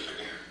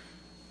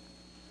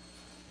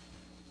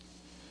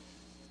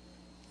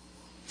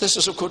 This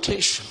is a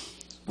quotation.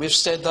 We've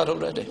said that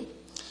already.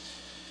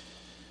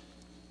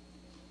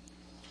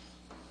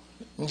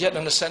 And yet,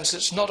 in a sense,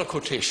 it's not a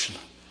quotation,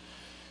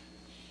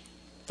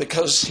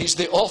 because he's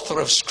the author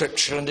of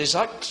Scripture and he's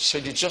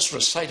actually just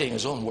reciting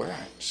his own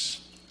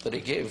words that he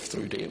gave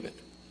through David.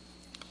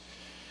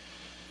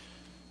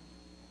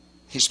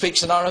 He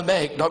speaks in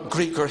Aramaic, not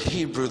Greek or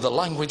Hebrew, the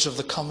language of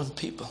the common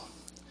people.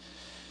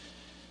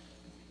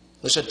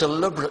 There's a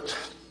deliberate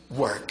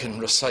work in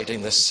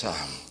reciting this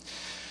psalm.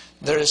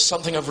 There is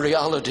something of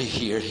reality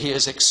here. He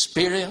is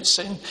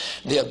experiencing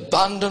the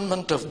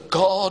abandonment of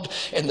God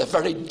in the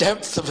very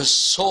depth of his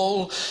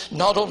soul.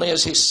 Not only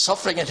is he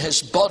suffering in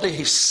his body,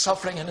 he's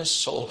suffering in his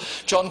soul.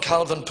 John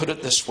Calvin put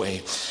it this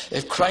way: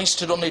 if Christ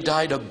had only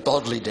died a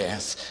bodily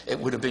death, it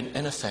would have been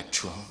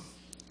ineffectual.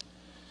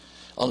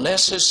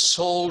 Unless his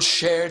soul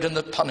shared in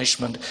the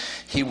punishment,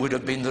 he would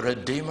have been the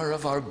Redeemer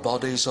of our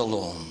bodies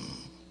alone.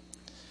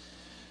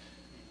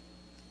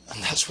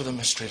 And that's where the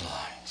mystery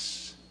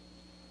lies.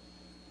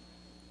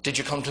 Did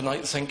you come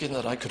tonight thinking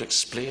that I could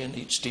explain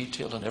each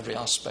detail and every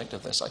aspect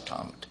of this? I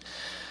can't.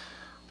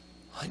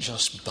 I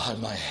just bow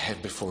my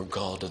head before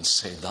God and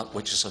say that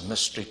which is a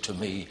mystery to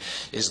me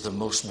is the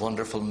most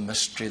wonderful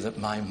mystery that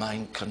my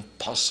mind can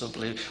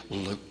possibly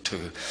look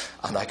to.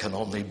 And I can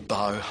only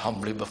bow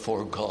humbly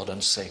before God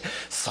and say,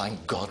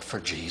 thank God for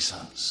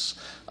Jesus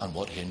and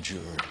what he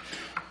endured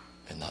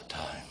in that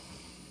time.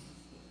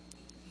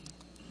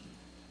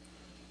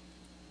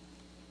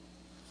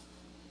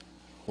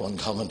 One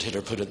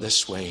commentator put it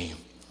this way: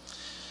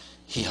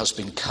 he has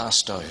been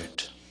cast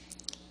out.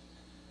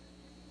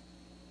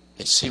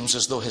 It seems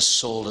as though his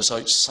soul is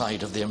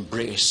outside of the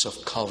embrace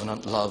of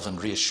covenant love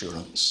and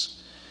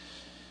reassurance.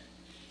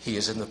 He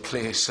is in the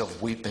place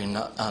of weeping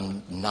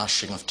and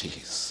gnashing of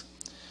teeth.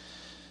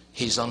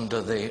 He's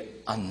under the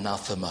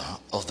anathema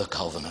of the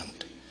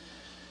covenant.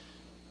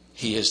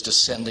 He is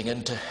descending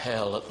into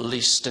hell, at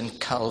least in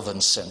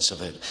Calvin's sense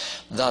of it.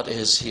 That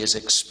is, he is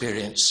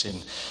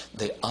experiencing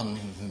the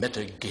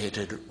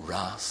unmitigated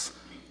wrath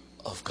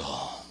of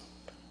God.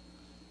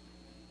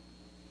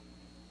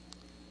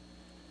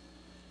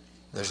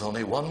 There's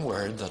only one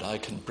word that I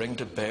can bring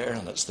to bear,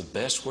 and it's the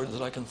best word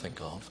that I can think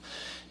of.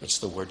 It's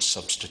the word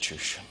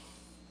substitution.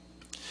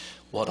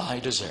 What I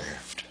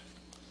deserved,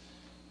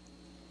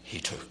 he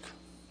took.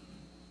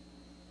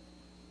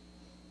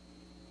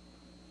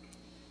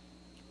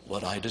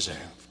 What I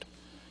deserved,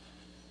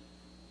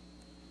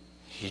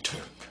 he took.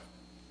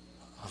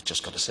 I've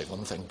just got to say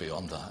one thing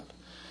beyond that,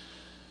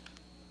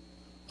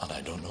 and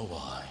I don't know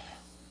why.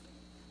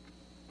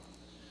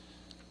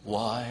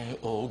 Why,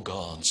 oh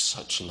God,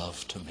 such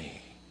love to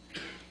me?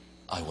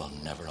 I will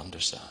never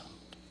understand.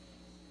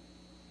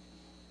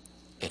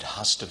 It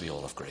has to be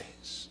all of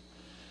grace.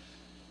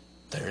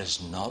 There is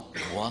not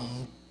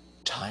one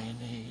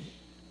tiny,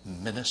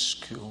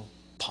 minuscule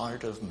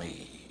part of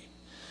me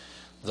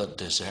that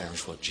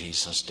deserves what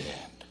Jesus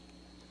did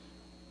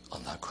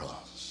on that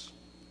cross.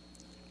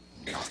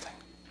 Nothing.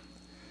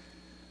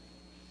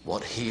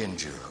 What he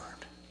endured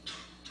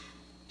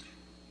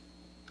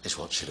is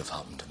what should have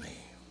happened to me.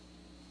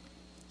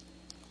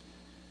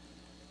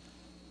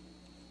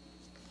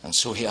 And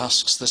so he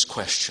asks this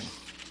question.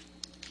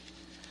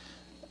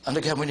 And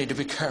again, we need to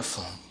be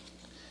careful.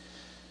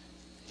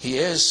 He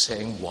is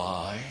saying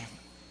why,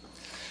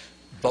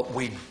 but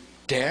we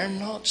dare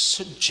not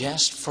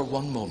suggest for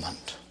one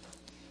moment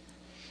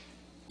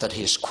that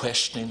he is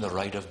questioning the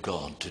right of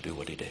God to do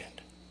what he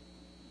did.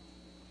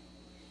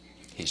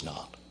 He's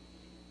not.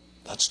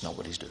 That's not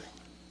what he's doing.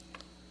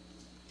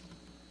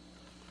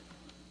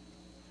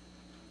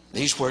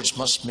 These words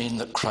must mean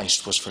that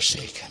Christ was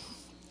forsaken.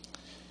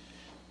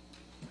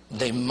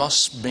 They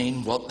must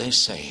mean what they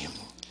say,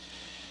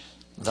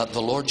 that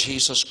the Lord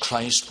Jesus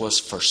Christ was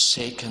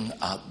forsaken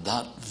at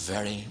that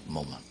very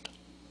moment.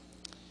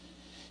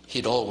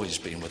 He'd always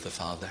been with the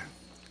Father.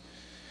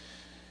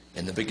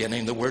 In the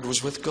beginning, the Word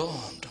was with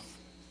God.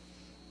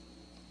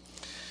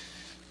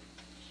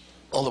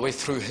 All the way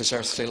through his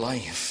earthly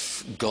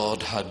life,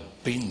 God had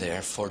been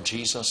there for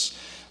Jesus,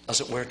 as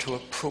it were, to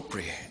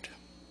appropriate.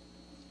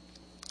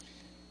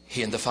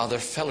 He and the Father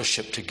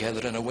fellowshiped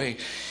together in a way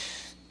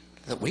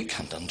that we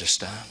can't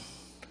understand.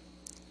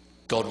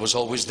 God was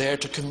always there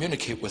to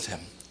communicate with him.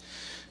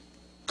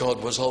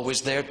 God was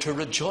always there to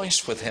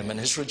rejoice with him in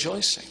his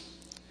rejoicing.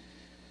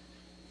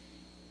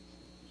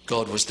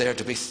 God was there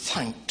to be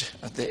thanked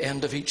at the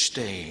end of each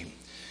day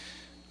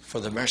for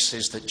the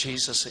mercies that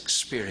Jesus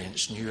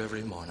experienced new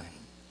every morning.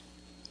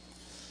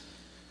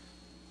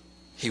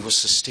 He was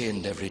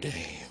sustained every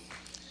day.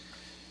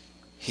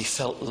 He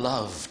felt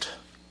loved,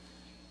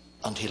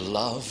 and he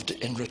loved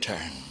in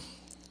return.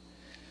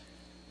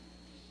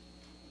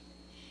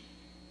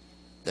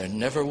 There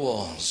never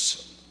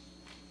was,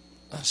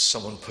 as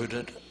someone put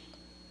it,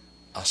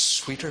 a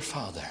sweeter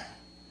father,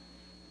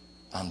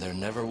 and there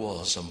never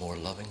was a more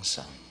loving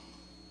son.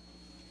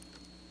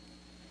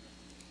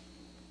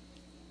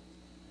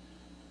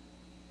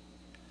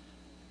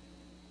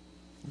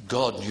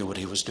 God knew what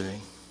he was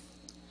doing,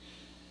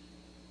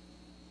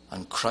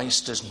 and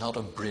Christ is not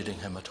upbraiding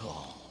him at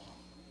all.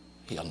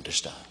 He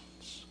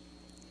understands.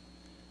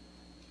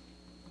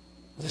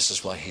 This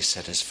is why he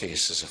set his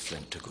face as a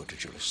flint to go to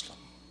Jerusalem.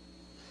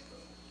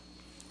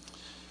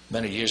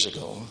 Many years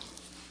ago,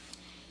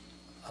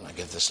 and I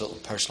give this little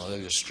personal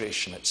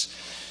illustration, it's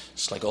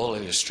like all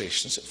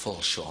illustrations, it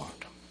falls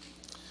short.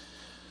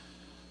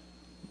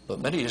 But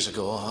many years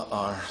ago,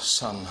 our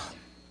son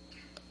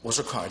was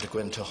required to go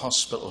into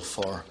hospital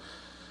for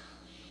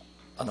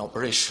an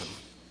operation.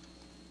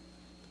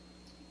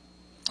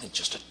 He's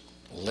just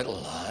a little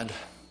lad,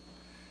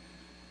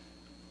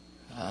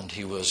 and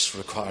he was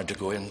required to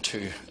go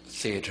into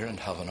theatre and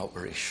have an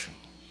operation.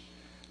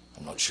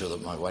 I'm not sure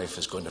that my wife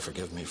is going to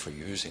forgive me for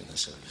using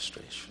this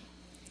illustration.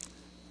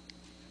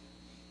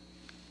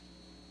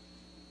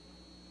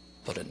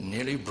 But it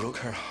nearly broke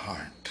her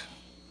heart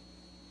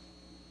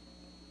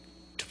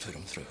to put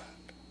him through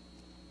it.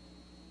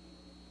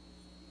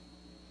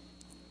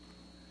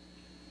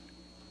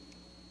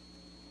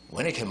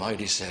 When he came out,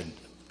 he said,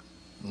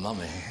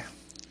 "Mummy,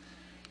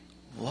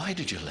 why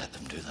did you let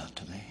them do that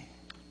to me?"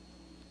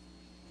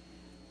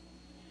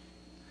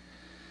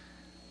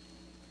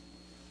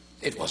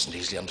 It wasn't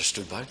easily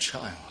understood by a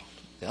child.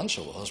 The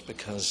answer was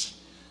because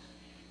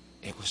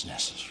it was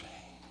necessary.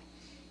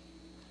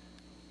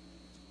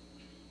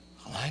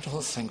 And I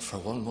don't think for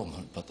one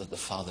moment but that the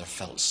father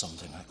felt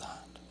something like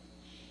that.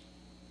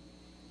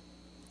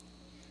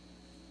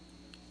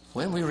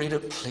 When we read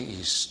it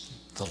pleased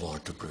the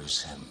Lord to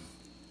bruise him,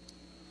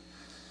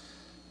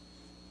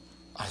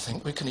 I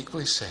think we can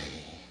equally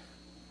say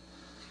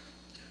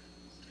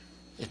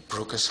it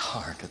broke his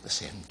heart at the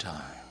same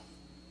time.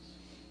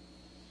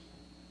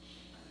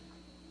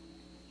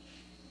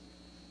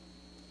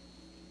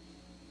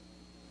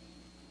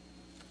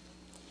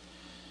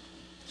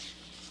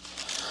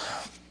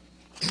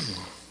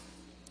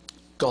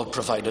 God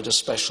provided a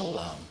special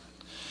lamb,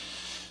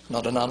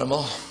 not an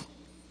animal,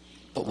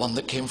 but one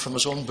that came from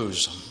his own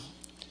bosom.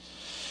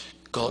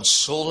 God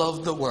so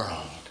loved the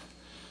world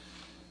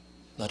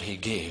that he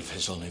gave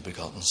his only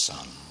begotten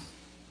Son.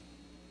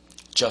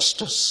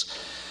 Justice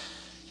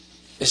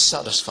is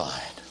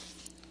satisfied.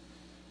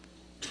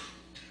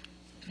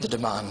 The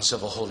demands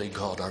of a holy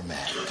God are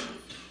met.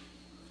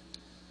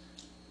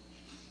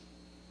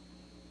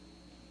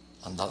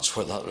 And that's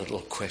where that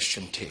little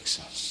question takes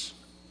us.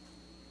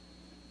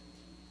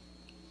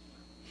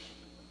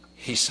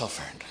 He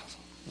suffered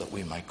that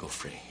we might go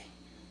free.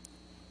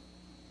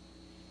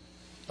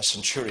 A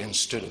centurion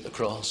stood at the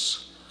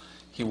cross.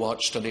 He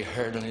watched and he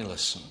heard and he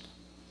listened.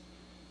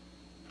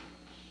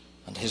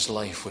 And his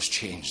life was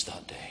changed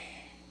that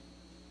day.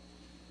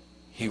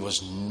 He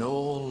was no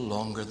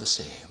longer the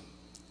same.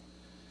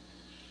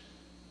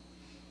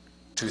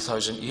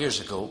 2,000 years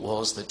ago it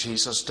was that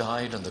Jesus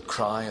died and the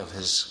cry of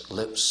his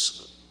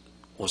lips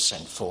was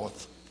sent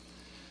forth.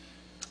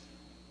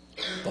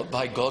 But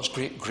by God's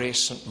great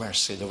grace and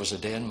mercy, there was a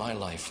day in my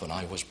life when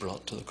I was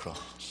brought to the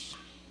cross.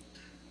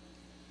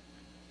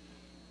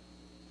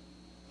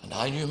 And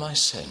I knew my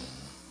sin.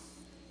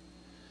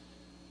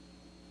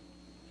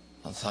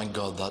 And thank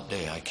God that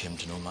day I came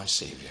to know my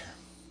Savior.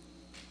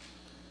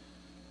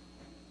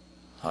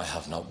 I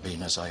have not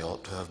been as I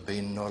ought to have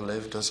been, nor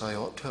lived as I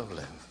ought to have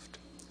lived.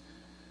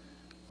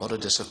 What a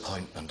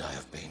disappointment I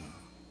have been.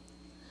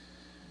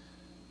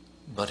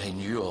 But he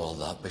knew all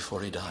that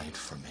before he died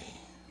for me.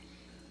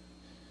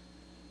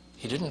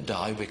 He didn't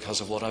die because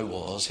of what I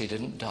was. He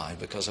didn't die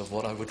because of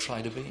what I would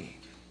try to be.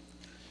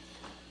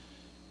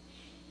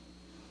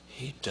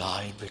 He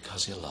died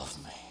because he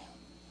loved me.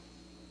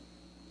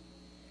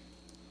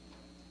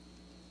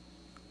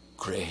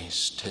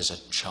 Grace, 'tis a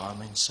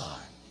charming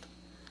sound,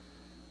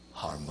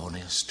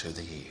 harmonious to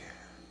the ear.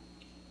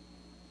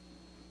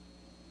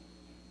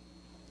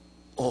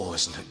 Oh,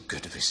 isn't it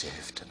good to be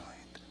saved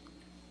tonight?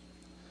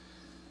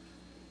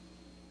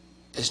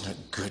 Isn't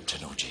it good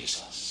to know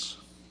Jesus?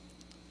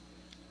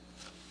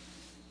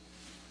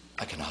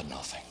 I can add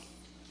nothing.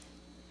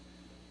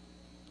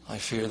 I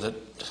fear that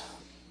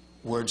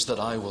words that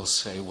I will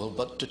say will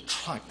but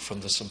detract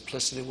from the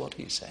simplicity of what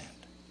he said.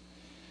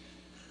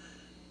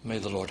 May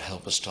the Lord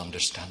help us to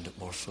understand it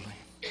more fully.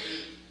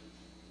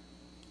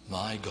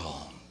 My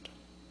God,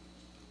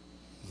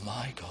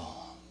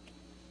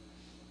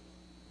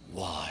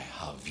 why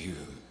have you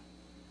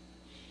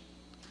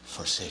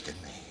forsaken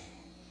me?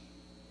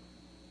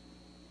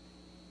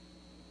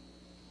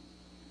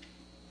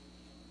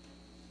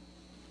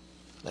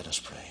 Let us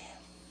pray.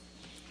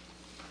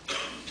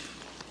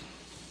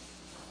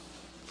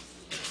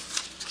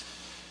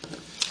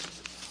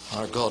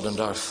 Our God and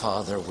our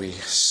Father, we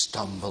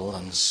stumble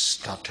and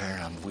stutter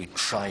and we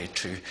try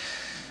to,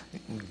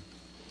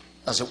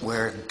 as it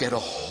were, get a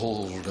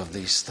hold of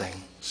these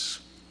things.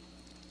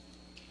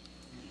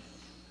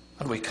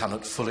 And we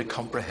cannot fully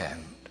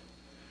comprehend.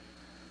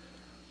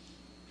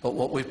 But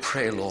what we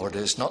pray, Lord,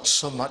 is not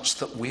so much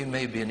that we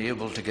may be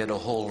able to get a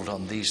hold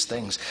on these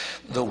things,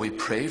 though we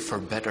pray for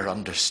better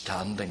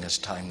understanding as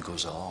time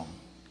goes on.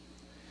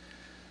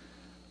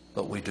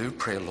 But we do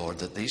pray, Lord,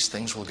 that these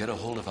things will get a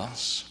hold of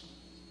us,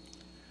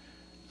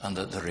 and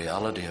that the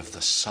reality of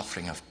the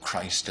suffering of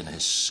Christ in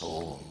his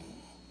soul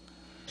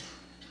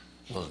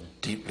will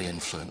deeply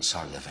influence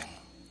our living,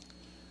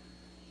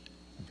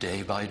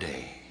 day by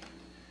day,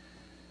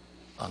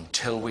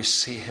 until we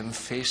see him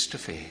face to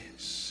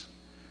face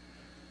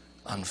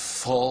and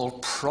fall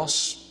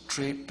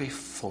prostrate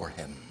before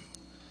him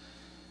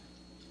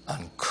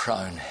and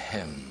crown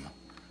him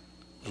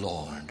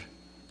Lord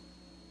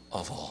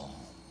of all.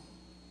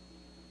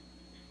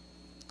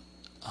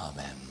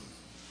 Amen.